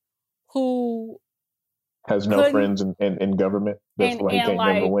man who has no friends in government, that's why he can't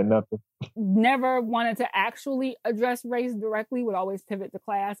never win nothing. Never wanted to actually address race directly, would always pivot to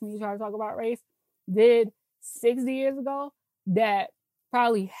class when you try to talk about race, did 60 years ago, that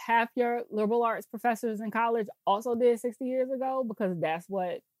probably half your liberal arts professors in college also did 60 years ago, because that's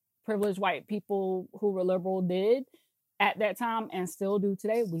what privileged white people who were liberal did at that time and still do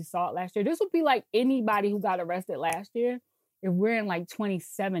today. We saw it last year. This would be like anybody who got arrested last year. If we're in like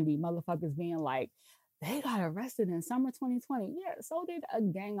 2070, motherfuckers being like, they got arrested in summer 2020. Yeah, so did a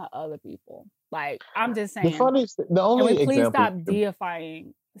gang of other people. Like, I'm just saying. The only example, please stop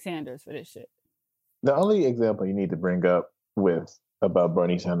deifying Sanders for this shit. The only example you need to bring up about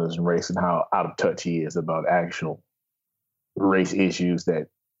Bernie Sanders and race and how out of touch he is about actual race issues that,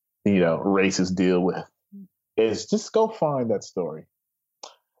 racists deal with is just go find that story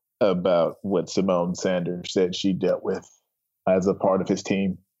about what Simone Sanders said she dealt with as a part of his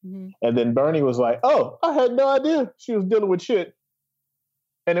team. Mm-hmm. And then Bernie was like, oh, I had no idea she was dealing with shit.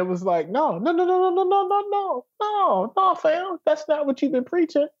 And it was like, no, fam. That's not what you've been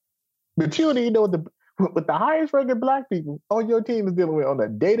preaching. But you don't even know what the highest ranking black people on your team is dealing with on a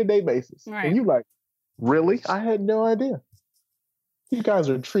day-to-day basis. Right. And you like, really? I had no idea. You guys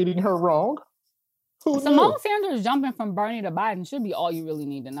are treating her wrong. Who knew? Simone Sanders jumping from Bernie to Biden should be all you really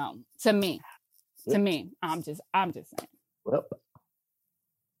need to know. To me. Yep. To me. I'm just saying. Well,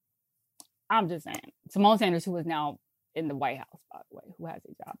 I'm just saying. Simone Sanders, who is now in the White House, by the way, who has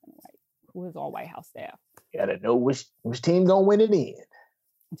a job in the who is on White House staff. You gotta know which team gonna win in the end.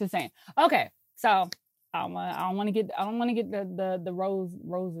 Just saying. Okay, so I don't want to get the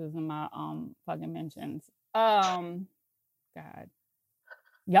roses in my fucking mentions. God,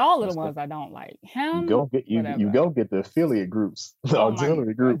 y'all are the ones I don't like. Him, you go get the affiliate groups, the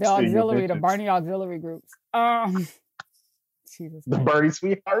auxiliary groups, the Bernie auxiliary groups. Jesus the Bernie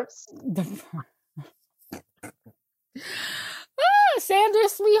sweethearts.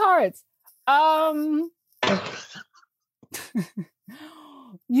 Sanders sweethearts.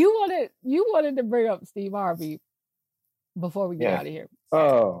 You wanted to bring up Steve Harvey before we get out of here.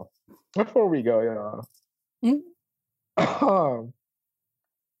 Oh, before we go, y'all.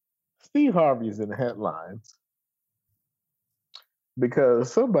 Steve Harvey's in the headlines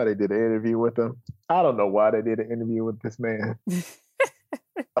because somebody did an interview with him. I don't know why they did an interview with this man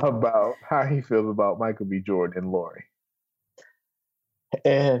about how he feels about Michael B. Jordan and Lori.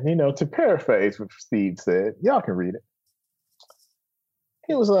 And, to paraphrase what Steve said, y'all can read it.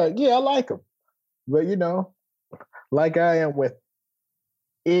 He was like, yeah, I like him. But, like I am with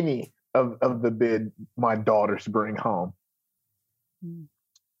any of the bid my daughters bring home,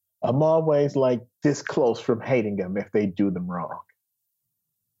 I'm always like this close from hating them if they do them wrong.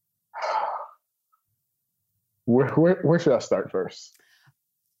 Where should I start first?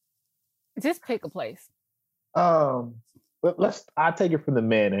 Just pick a place. I'll take it from the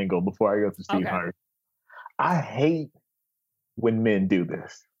man angle before I go to Steve Harvey. I hate when men do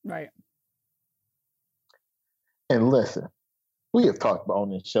this. Right. And listen, we have talked about on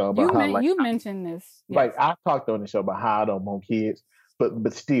this show about you mentioned this. Yes. Like I talked on the show about how I don't want kids,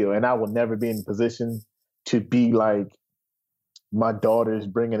 but still, and I will never be in a position to be like my daughter's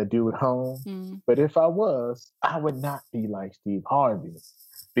bringing a dude home. Mm. But if I was, I would not be like Steve Harvey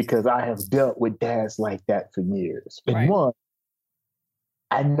because I have dealt with dads like that for years. And one,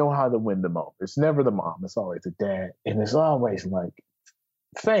 I know how to win them over. It's never the mom. It's always the dad. And it's always like,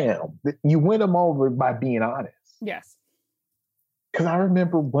 fam, you win them over by being honest. Yes. Because I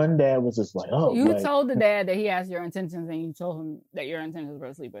remember one dad was just like, oh. You told the dad that he asked your intentions and you told him that your intentions were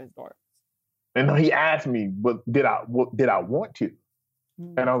to sleep at his door. And he asked me, did I want to?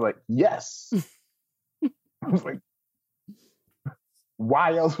 Mm. And I was like, yes. I was like,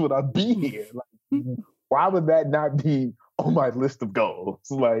 why else would I be here? Like, why would that not be on my list of goals?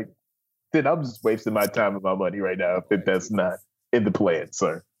 Like, then I'm just wasting my time and my money right now if that's not in the plan,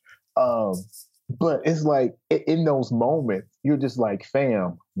 sir. But it's like, in those moments, you're just like,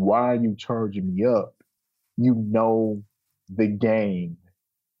 fam, why are you charging me up? You know the game.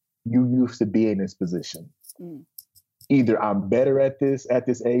 You used to be in this position. Mm. Either I'm better at this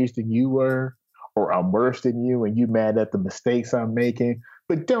age than you were, or I'm worse than you and you mad at the mistakes I'm making.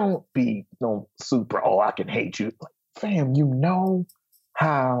 But don't super, I can hate you. Like, fam, you know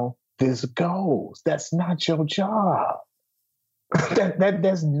how this goes. That's not your job.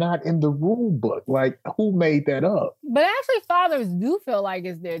 That's not in the rule book. Like, who made that up? But actually, fathers do feel like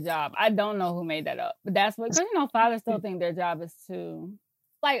it's their job. I don't know who made that up, but that's what, because fathers still think their job is to,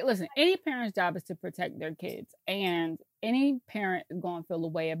 like, listen, any parent's job is to protect their kids, and any parent is going to feel a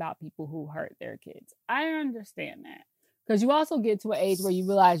way about people who hurt their kids. I understand that, because you also get to an age where you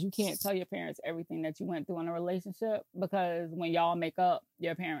realize you can't tell your parents everything that you went through in a relationship, because when y'all make up,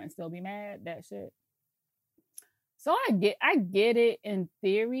 your parents still be mad. That shit. So I get it in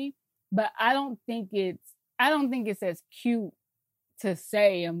theory, but I don't think it's as cute to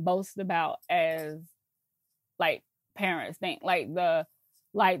say and boast about as like parents think. Like the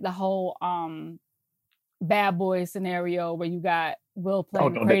whole Bad Boy scenario where you got Will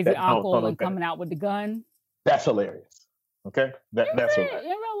playing the crazy uncle and coming out with the gun. That's hilarious. Okay? That's hilarious. In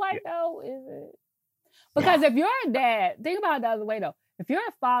real life though, is it? Because if you're a dad, think about it the other way though. If you're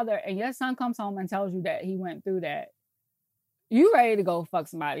a father and your son comes home and tells you that he went through that, you ready to go fuck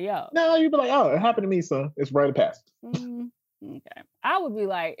somebody up. No, you'd be like, oh, it happened to me, son. It's right past. Okay. I would be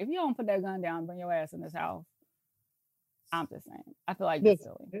like, if you don't put that gun down and bring your ass in this house, I'm just saying. I feel like it's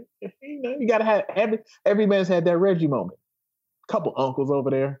silly. You gotta have every man's had that Reggie moment. Couple uncles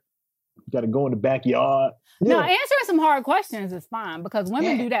over there. You gotta go in the backyard. Yeah. No, answering some hard questions is fine because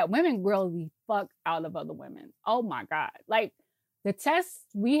women do that. Women grill the fuck out of other women. Oh my God. Like, The tests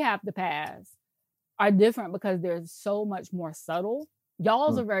we have to pass are different because they're so much more subtle.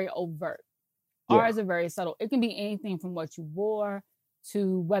 Y'all's are very overt. Ours are very subtle. It can be anything from what you wore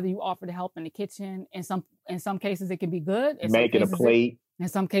to whether you offer to help in the kitchen. In some cases, it can be good. Making a plate. In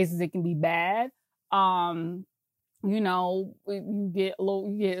some cases, it can be bad. You know, you get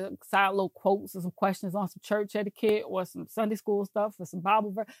side little quotes or some questions on some church etiquette or some Sunday school stuff or some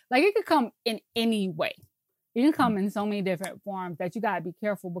Bible verse. Like, it could come in any way. It can come in so many different forms that you got to be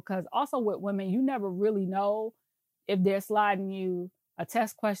careful, because also with women, you never really know if they're sliding you a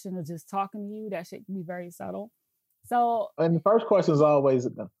test question or just talking to you. That shit can be very subtle. So, and the first question is always,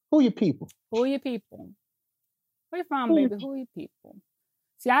 who are your people? Who are your people? Where you from, baby? Who are your people?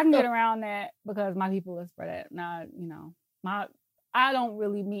 See, I can get around that because my people is spread out. Now, you know, I don't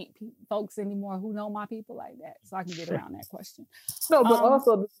really meet folks anymore who know my people like that, so I can get around that question. No, but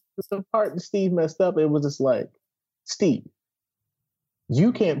also the part that Steve messed up, it was just like, Steve,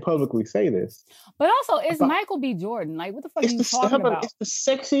 you can't publicly say this. But also, it's Michael B. Jordan. Like, what the fuck are you talking about? It's the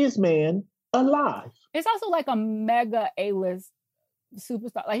sexiest man alive. It's also like a mega A-list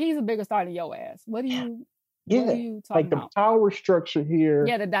superstar. Like, he's a bigger star than your ass. What are you talking like about? The power structure here.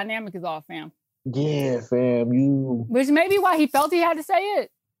 Yeah, the dynamic is off, fam. Yeah, fam. Which may be why he felt he had to say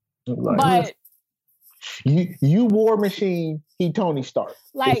it. Like, but you War Machine, he Tony Stark.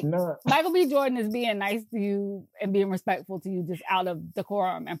 Like, Michael B. Jordan is being nice to you and being respectful to you just out of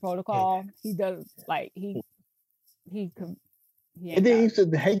decorum and protocol. He does, like, he could. And then he used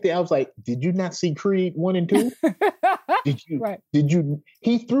to hate that. I was like, did you not see Creed 1 and 2? Did you? Right.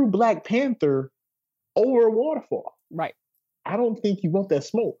 He threw Black Panther over a waterfall. Right. I don't think you want that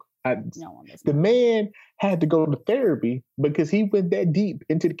smoke. The man had to go to therapy because he went that deep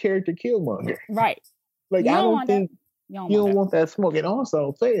into the character Killmonger. Right. Like, I don't think you don't want that smoke. And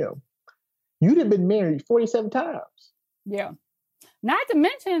also, fam, you'd have been married 47 times. Yeah. Not to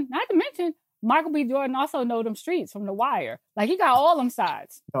mention, Michael B. Jordan also know them streets from The Wire. Like, he got all them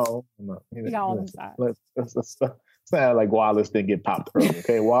sides. No. He got all them sides. Let's sound like Wallace didn't get popped early,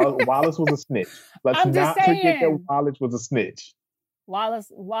 okay? Wallace was a snitch. Let's not forget that Wallace was a snitch. Wallace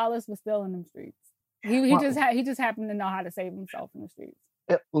was still in them streets. He just happened to know how to save himself in the streets.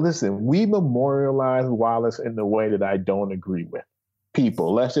 Listen, we memorialize Wallace in the way that I don't agree with.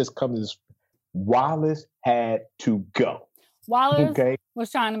 People, let's just come to this. Wallace had to go. Wallace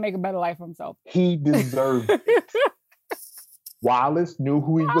was trying to make a better life for himself. He deserved it. Wallace knew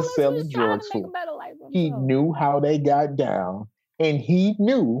who he was selling drugs for. He knew how they got down, and he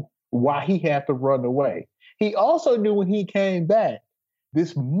knew why he had to run away. He also knew when he came back,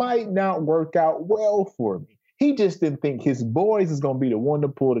 this might not work out well for me. He just didn't think his boys is going to be the one to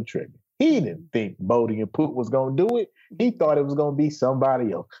pull the trigger. He didn't think Bodie and Put was going to do it. He thought it was going to be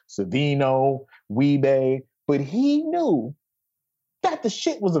somebody else, Savino, Weebay, but he knew that the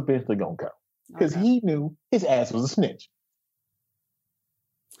shit was eventually going to go because he knew his ass was a snitch.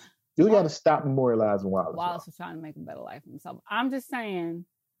 You got to stop memorializing Wallace. Wallace was trying to make a better life for himself. I'm just saying,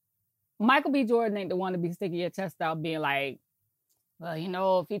 Michael B. Jordan ain't the one to be sticking your chest out being like, well, you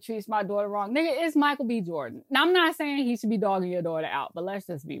know, if he treats my daughter wrong, nigga, it's Michael B. Jordan. Now, I'm not saying he should be dogging your daughter out, but let's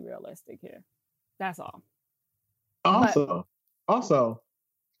just be realistic here. That's all. Also,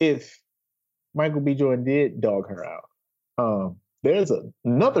 if Michael B. Jordan did dog her out, there's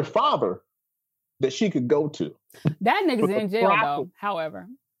another father that she could go to. That nigga's in jail, though, however.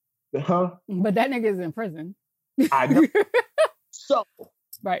 Huh? But that nigga's in prison. I know. So,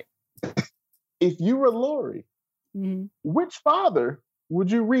 right. If you were Lori, which father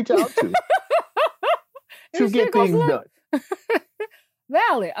would you reach out to get things done?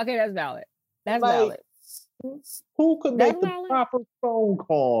 Valid. Okay, that's valid. That's valid. Who could make the proper phone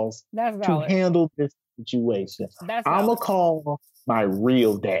calls to handle this situation? I'm gonna call my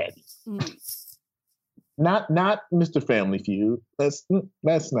real daddy. Not Mr. Family Feud. Let's not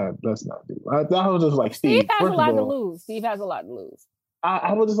do it. I was just like, Steve has a lot to lose. Steve has a lot to lose.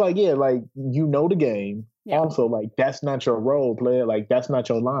 I was just like, yeah, like, you know the game. Yeah. Also, like, that's not your role, player. Like, that's not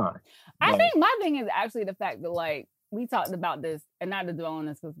your line. I think my thing is actually the fact that, like, we talked about this, and not to dwell on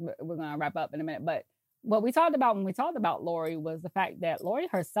this because we're going to wrap up in a minute, but what we talked about when we talked about Lori was the fact that Lori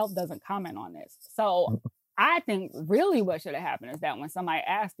herself doesn't comment on this. So I think really what should have happened is that when somebody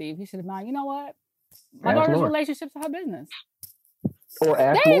asked Steve, he should have been like, you know what? My daughter's relationships are her business. Or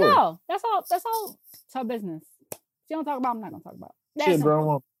ask there you Lori. go. That's all. It's her business. She don't talk about, I'm not going to talk about. She's a grown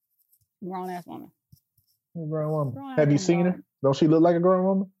woman. Grown ass woman. Grown woman. Have you seen her? Don't she look like a grown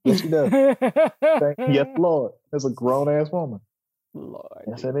woman? Yes, she does. Yes, Lord. That's a grown ass woman. Lord.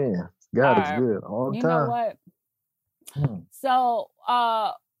 Yes, it is. God is good all the time. You know what? So,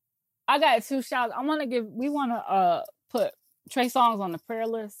 I got 2 shouts. We want to put Trey Songz on the prayer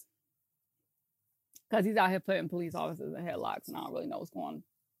list because he's out here putting police officers in headlocks, and I don't really know what's going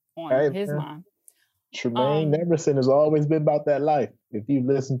on in his mind. Tremaine Emerson has always been about that life. If you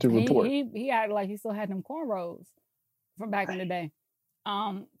listen to reports, he acted like he still had them cornrows from back in the day.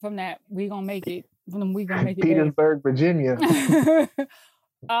 From that We Gonna Make It, from We Gonna Make It, Petersburg, Virginia.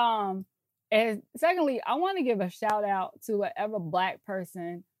 And secondly, I want to give a shout out to whatever Black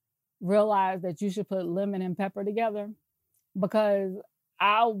person realized that you should put lemon and pepper together, because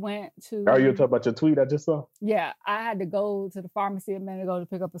I went to... Are you talking about your tweet I just saw? Yeah, I had to go to the pharmacy a minute ago to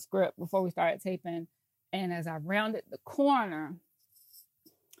pick up a script before we started taping. And as I rounded the corner,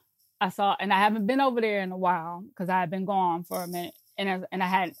 I saw, and I haven't been over there in a while because I had been gone for a minute, and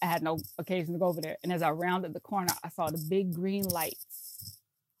I had no occasion to go over there. And as I rounded the corner, I saw the big green lights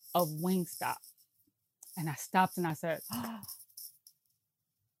of Wingstop, and I stopped and I said, "Oh my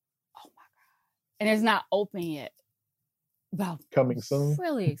God!" And it's not open yet. Well, coming soon.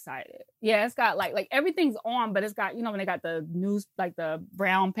 Really excited. Yeah, it's got like everything's on, but it's got, when they got the news, like the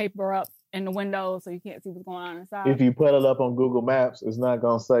brown paper up in the window so you can't see what's going on inside. If you put it up on Google Maps, it's not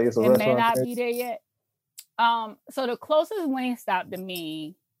gonna say it's a restaurant. It may not be there yet. So the closest Wingstop to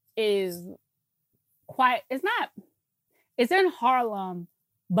me is it's in Harlem,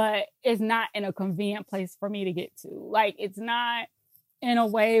 but it's not in a convenient place for me to get to. Like, it's not in a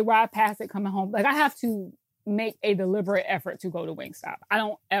way where I pass it coming home. Like, I have to make a deliberate effort to go to Wingstop. I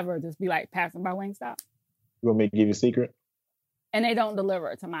don't ever just be like passing by Wingstop. You want me to give you a secret? And they don't deliver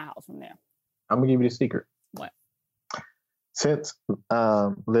it to my house from there. I'm gonna give you the secret. What? Since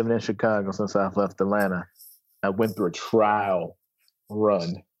living in Chicago, since I've left Atlanta, I went through a trial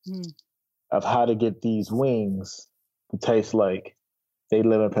run of how to get these wings to taste like they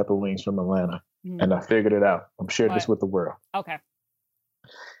lemon pepper wings from Atlanta. And I figured it out. I'm sharing this with the world. Okay.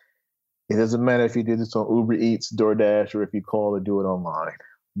 It doesn't matter if you do this on Uber Eats, DoorDash, or if you call or do it online.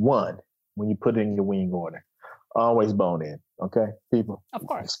 One, when you put in your wing order, always bone in, okay, people? Of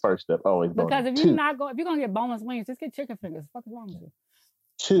course. It's first step, always bone in. Because if you're gonna get boneless wings, just get chicken fingers. What the fuck is wrong with you?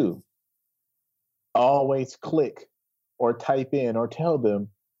 2, always click or type in or tell them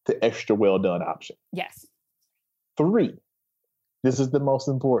the extra well done option. Yes. 3, this is the most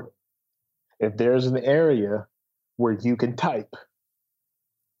important. If there's an area where you can type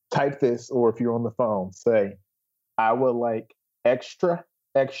this, or if you're on the phone, say, I would like extra,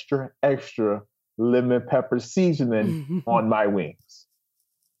 extra, extra lemon pepper seasoning on my wings.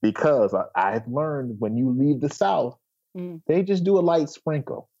 Because I've learned when you leave the South, they just do a light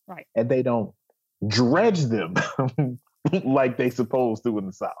sprinkle. Right. And they don't dredge them like they supposed to in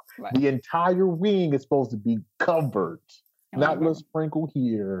the South. Right. The entire wing is supposed to be covered, not a sprinkle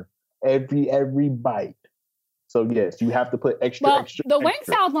here every bite. So yes, you have to put extra. The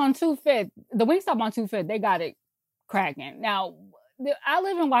Wingstop on 250, they got it cracking. Now, I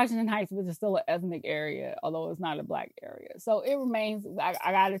live in Washington Heights, which is still an ethnic area, although it's not a Black area. So it remains, I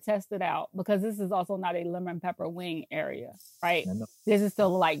got to test it out, because this is also not a lemon pepper wing area, right? This is still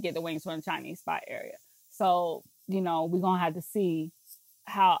like get the wings from the Chinese spot area. So, we're going to have to see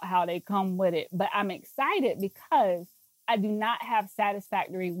how they come with it. But I'm excited because I do not have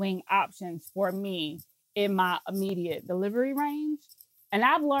satisfactory wing options for me in my immediate delivery range. And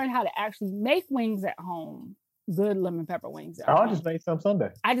I've learned how to actually make wings at home. Good lemon pepper wings at home. I just made some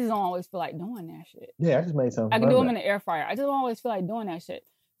Sunday. I just don't always feel like doing that shit. Yeah, I just made some. I can do them in the air fryer. I just don't always feel like doing that shit.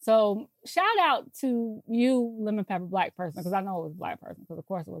 So shout out to you, lemon pepper Black person, because I know it was a Black person, because of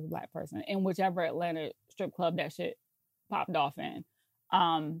course it was a Black person, in whichever Atlanta strip club that shit popped off in.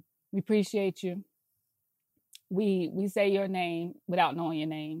 We appreciate you. We say your name without knowing your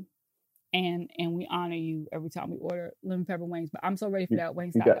name. And we honor you every time we order lemon pepper wings. But I'm so ready for that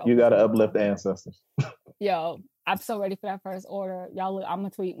Wingstop. You got to uplift the ancestors. Yo, I'm so ready for that first order. Y'all, look, I'm going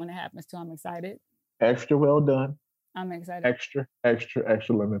to tweet when it happens too. I'm excited. Extra well done. I'm excited. Extra, extra,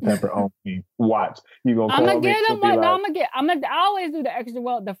 extra lemon pepper on me. Watch. You're going to call me. I'm going to get them. I always do the extra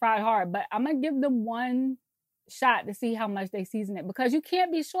well, the fried hard, but I'm going to give them one shot to see how much they season it, because you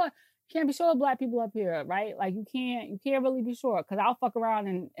can't be sure. Can't be sure of Black people up here, right? Like you can't really be sure, because I'll fuck around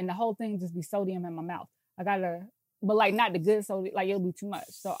and the whole thing just be sodium in my mouth. But like not the good sodium, like it'll be too much.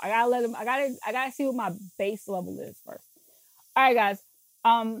 So I gotta see what my base level is first. All right, guys.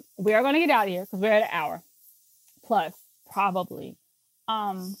 We are gonna get out of here because we're at an hour plus, probably.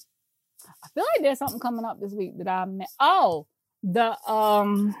 I feel like there's something coming up this week that I met. Oh,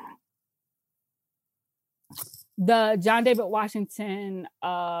 the John David Washington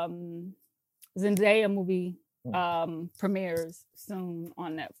Zendaya movie premieres soon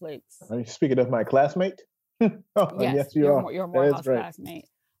on Netflix. Are you speaking of my classmate? Yes, you are. You're a Morehouse classmate.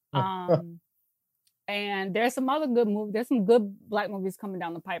 And there's some other good movies. There's some good Black movies coming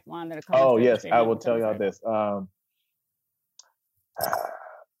down the pipeline that are coming. Oh yes, I will tell y'all this.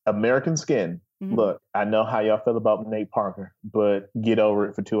 American Skin. Mm-hmm. Look, I know how y'all feel about Nate Parker, but get over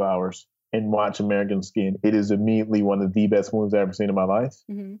it for 2 hours and watch American Skin. It is immediately one of the best movies I've ever seen in my life,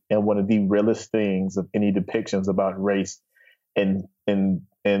 and one of the realest things of any depictions about race and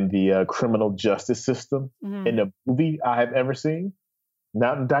the criminal justice system in a movie I have ever seen.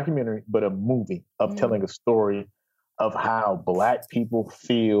 Not a documentary, but a movie of telling a story of how Black people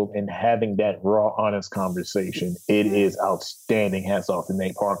feel and having that raw, honest conversation. It is outstanding. Hats off to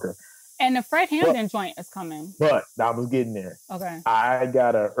Nate Parker. And the Fred Hampton joint is coming. But I was getting there. Okay. I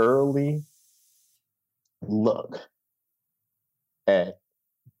got an early look at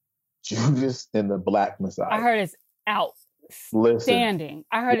Judas and the Black Messiah. I heard it's outstanding.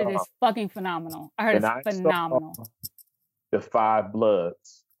 I heard it is fucking phenomenal. I heard it's phenomenal. The Five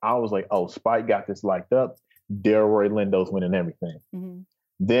Bloods. I was like, oh, Spike got this locked up. Delroy Lindo's winning everything.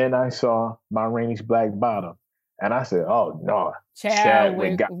 Then I saw Ma Rainey's Black Bottom. And I said, oh, no.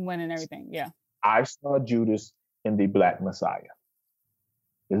 Chadwick got winning everything. Yeah. I saw Judas and the Black Messiah.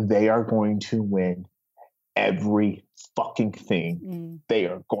 They are going to win every fucking thing they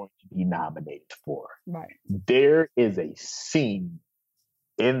are going to be nominated for. Right. There is a scene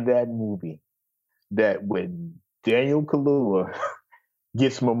in that movie that when Daniel Kaluuya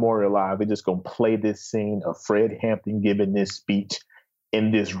gets memorialized, they're just going to play this scene of Fred Hampton giving this speech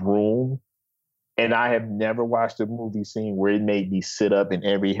in this room. And I have never watched a movie scene where it made me sit up in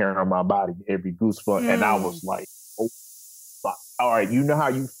every hair on my body, every goosebump. And I was like, oh, all right, you know how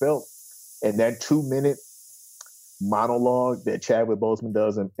you felt in that 2-minute monologue that Chadwick Boseman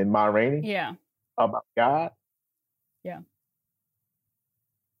does in Ma Rainey? Yeah. About God? Yeah.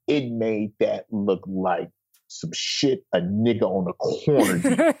 It made that look like some shit a nigga on the corner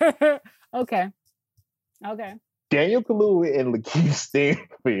did. Okay. Daniel Kaluuya and Lakeith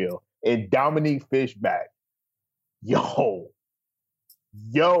Stanfield and Dominique Fishback. Yo,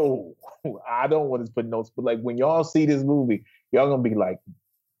 I don't want to put notes, but like when y'all see this movie, y'all gonna be like,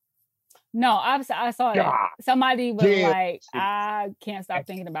 no, I saw God, that. Somebody was like, I can't stop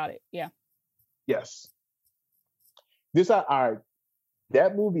thinking about it. Yeah. Yes.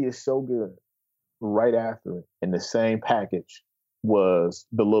 That movie is so good. Right after it, in the same package, was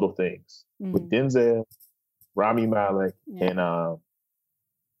The Little Things with Denzel, Rami Malek, and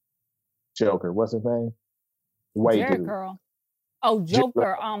Joker. What's his name? White Jared dude. Curl. Oh,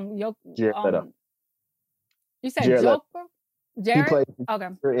 Joker. Jared Leto. You said Jared Joker? Jared? He played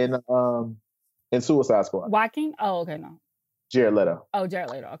in Suicide Squad. Joaquin? Oh, okay, no. Jared Leto. Oh, Jared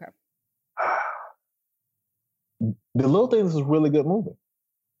Leto. Okay. The Little Things is a really good movie.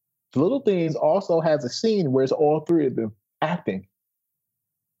 The Little Things also has a scene where it's all three of them acting.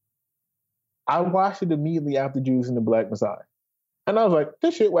 I watched it immediately after Judas and the Black Messiah. And I was like,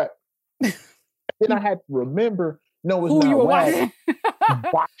 this shit whack. Then I had to remember, no, it's not whack.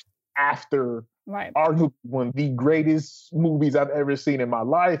 Watched after arguably one of the greatest movies I've ever seen in my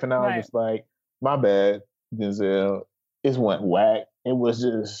life. And I was just like, my bad, Denzel. It went whack. It was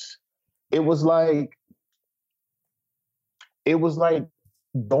like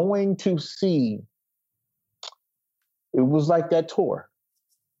going to see, it was like that tour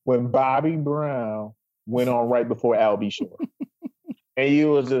when Bobby Brown went on right before Albie Shore. And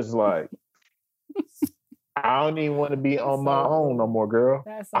you was just like, I don't even want to be on my own no more, girl.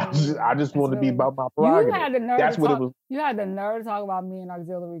 I just want to be about my prerogative. You had the nerve to talk about me and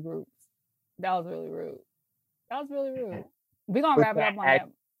auxiliary groups. That was really rude. We're going to wrap it up on that.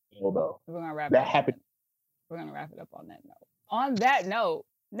 We're going to wrap it up on that note. On that note,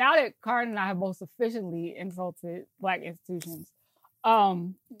 now that Card and I have most officially insulted Black institutions,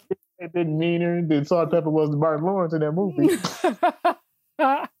 it didn't meaner than Salt Pepper was to Martin Lawrence in that movie.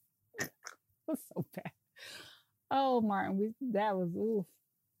 That's so bad. Oh, Martin, that was oof.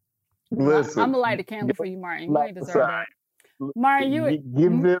 Listen, I'm gonna light a candle for you, Martin. You ain't deserve that. Martin,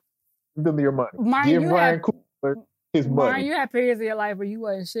 give them your money. Martin, give Ryan Coogler his money. Martin, you had periods of your life where you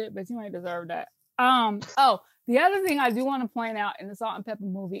wasn't shit, but you ain't deserve that. The other thing I do want to point out in the Salt and Pepper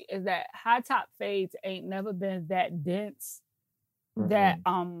movie is that high top fades ain't never been that dense, that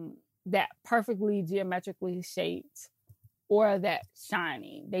perfectly geometrically shaped, or that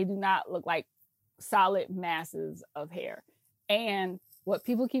shiny. They do not look like solid masses of hair. And what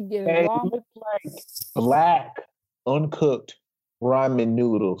people keep getting wrong, look like black, uncooked ramen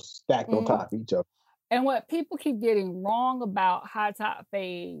noodles stacked on top of each other. And what people keep getting wrong about high top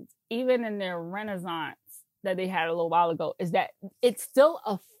fades, even in their renaissance that they had a little while ago, is that it's still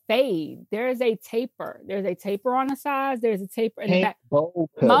a fade. There is a taper. There's a taper on the sides. There's a taper in the back.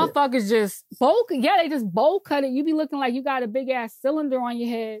 Motherfuckers just they just bowl cut it. You be looking like you got a big ass cylinder on your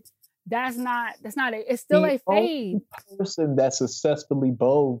head. That's not it. It's still a fade. The person that successfully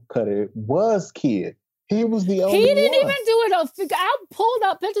bowl cut it was Kid. He was the only one. He didn't even do it. I pulled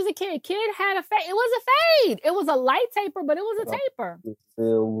up pictures of Kid. Kid had a fade. It was a fade. It was a light taper, but it was a taper.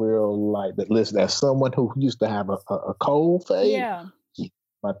 Real light. But listen, as someone who used to have a cold fade,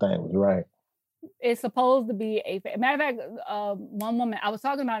 my thing was right. It's supposed to be a fade. Matter of fact, one woman, I was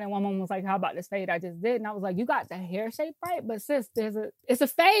talking about it, and one woman was like, how about this fade I just did? And I was like, you got the hair shape right, but sis, it's a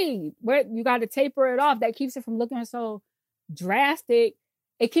fade. Where you got to taper it off. That keeps it from looking so drastic.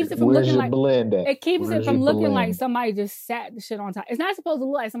 It keeps it from looking like blend at? It keeps it from looking like somebody just sat the shit on top. It's not supposed to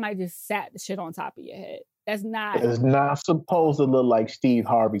look like somebody just sat the shit on top of your head. That's not. It's not supposed to look like Steve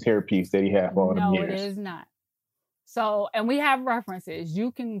Harvey's hairpiece that he had for all the years. No, it is not. So, and we have references.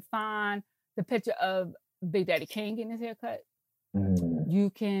 You can find the picture of Big Daddy Kane getting his hair cut.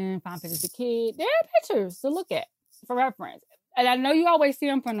 You can find pictures of Kid. There are pictures to look at for reference. And I know you always see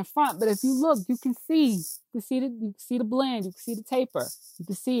them from the front, but if you look, you can see. You can see the blend. You can see the taper. You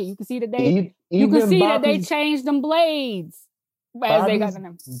can see it. You can see that that they changed them blades as they got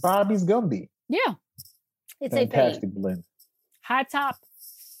them. Bobby's Gumby. Yeah, it's fantastic a fade. Blend. High top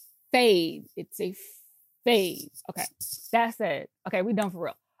fade. It's a fade. Okay, that's it. Okay, we done for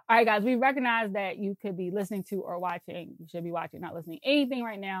real. All right, guys, we recognize that you could be listening to or watching. You should be watching, not listening anything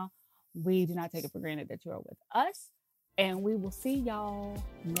right now. We do not take it for granted that you are with us. And we will see y'all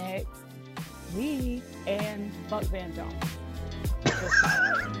next week. And fuck Van Jones.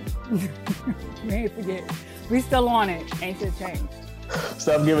 We ain't forget. We still on it. Ain't shit changed.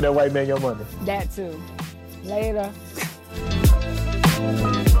 Stop giving that white man your money. That too. Later.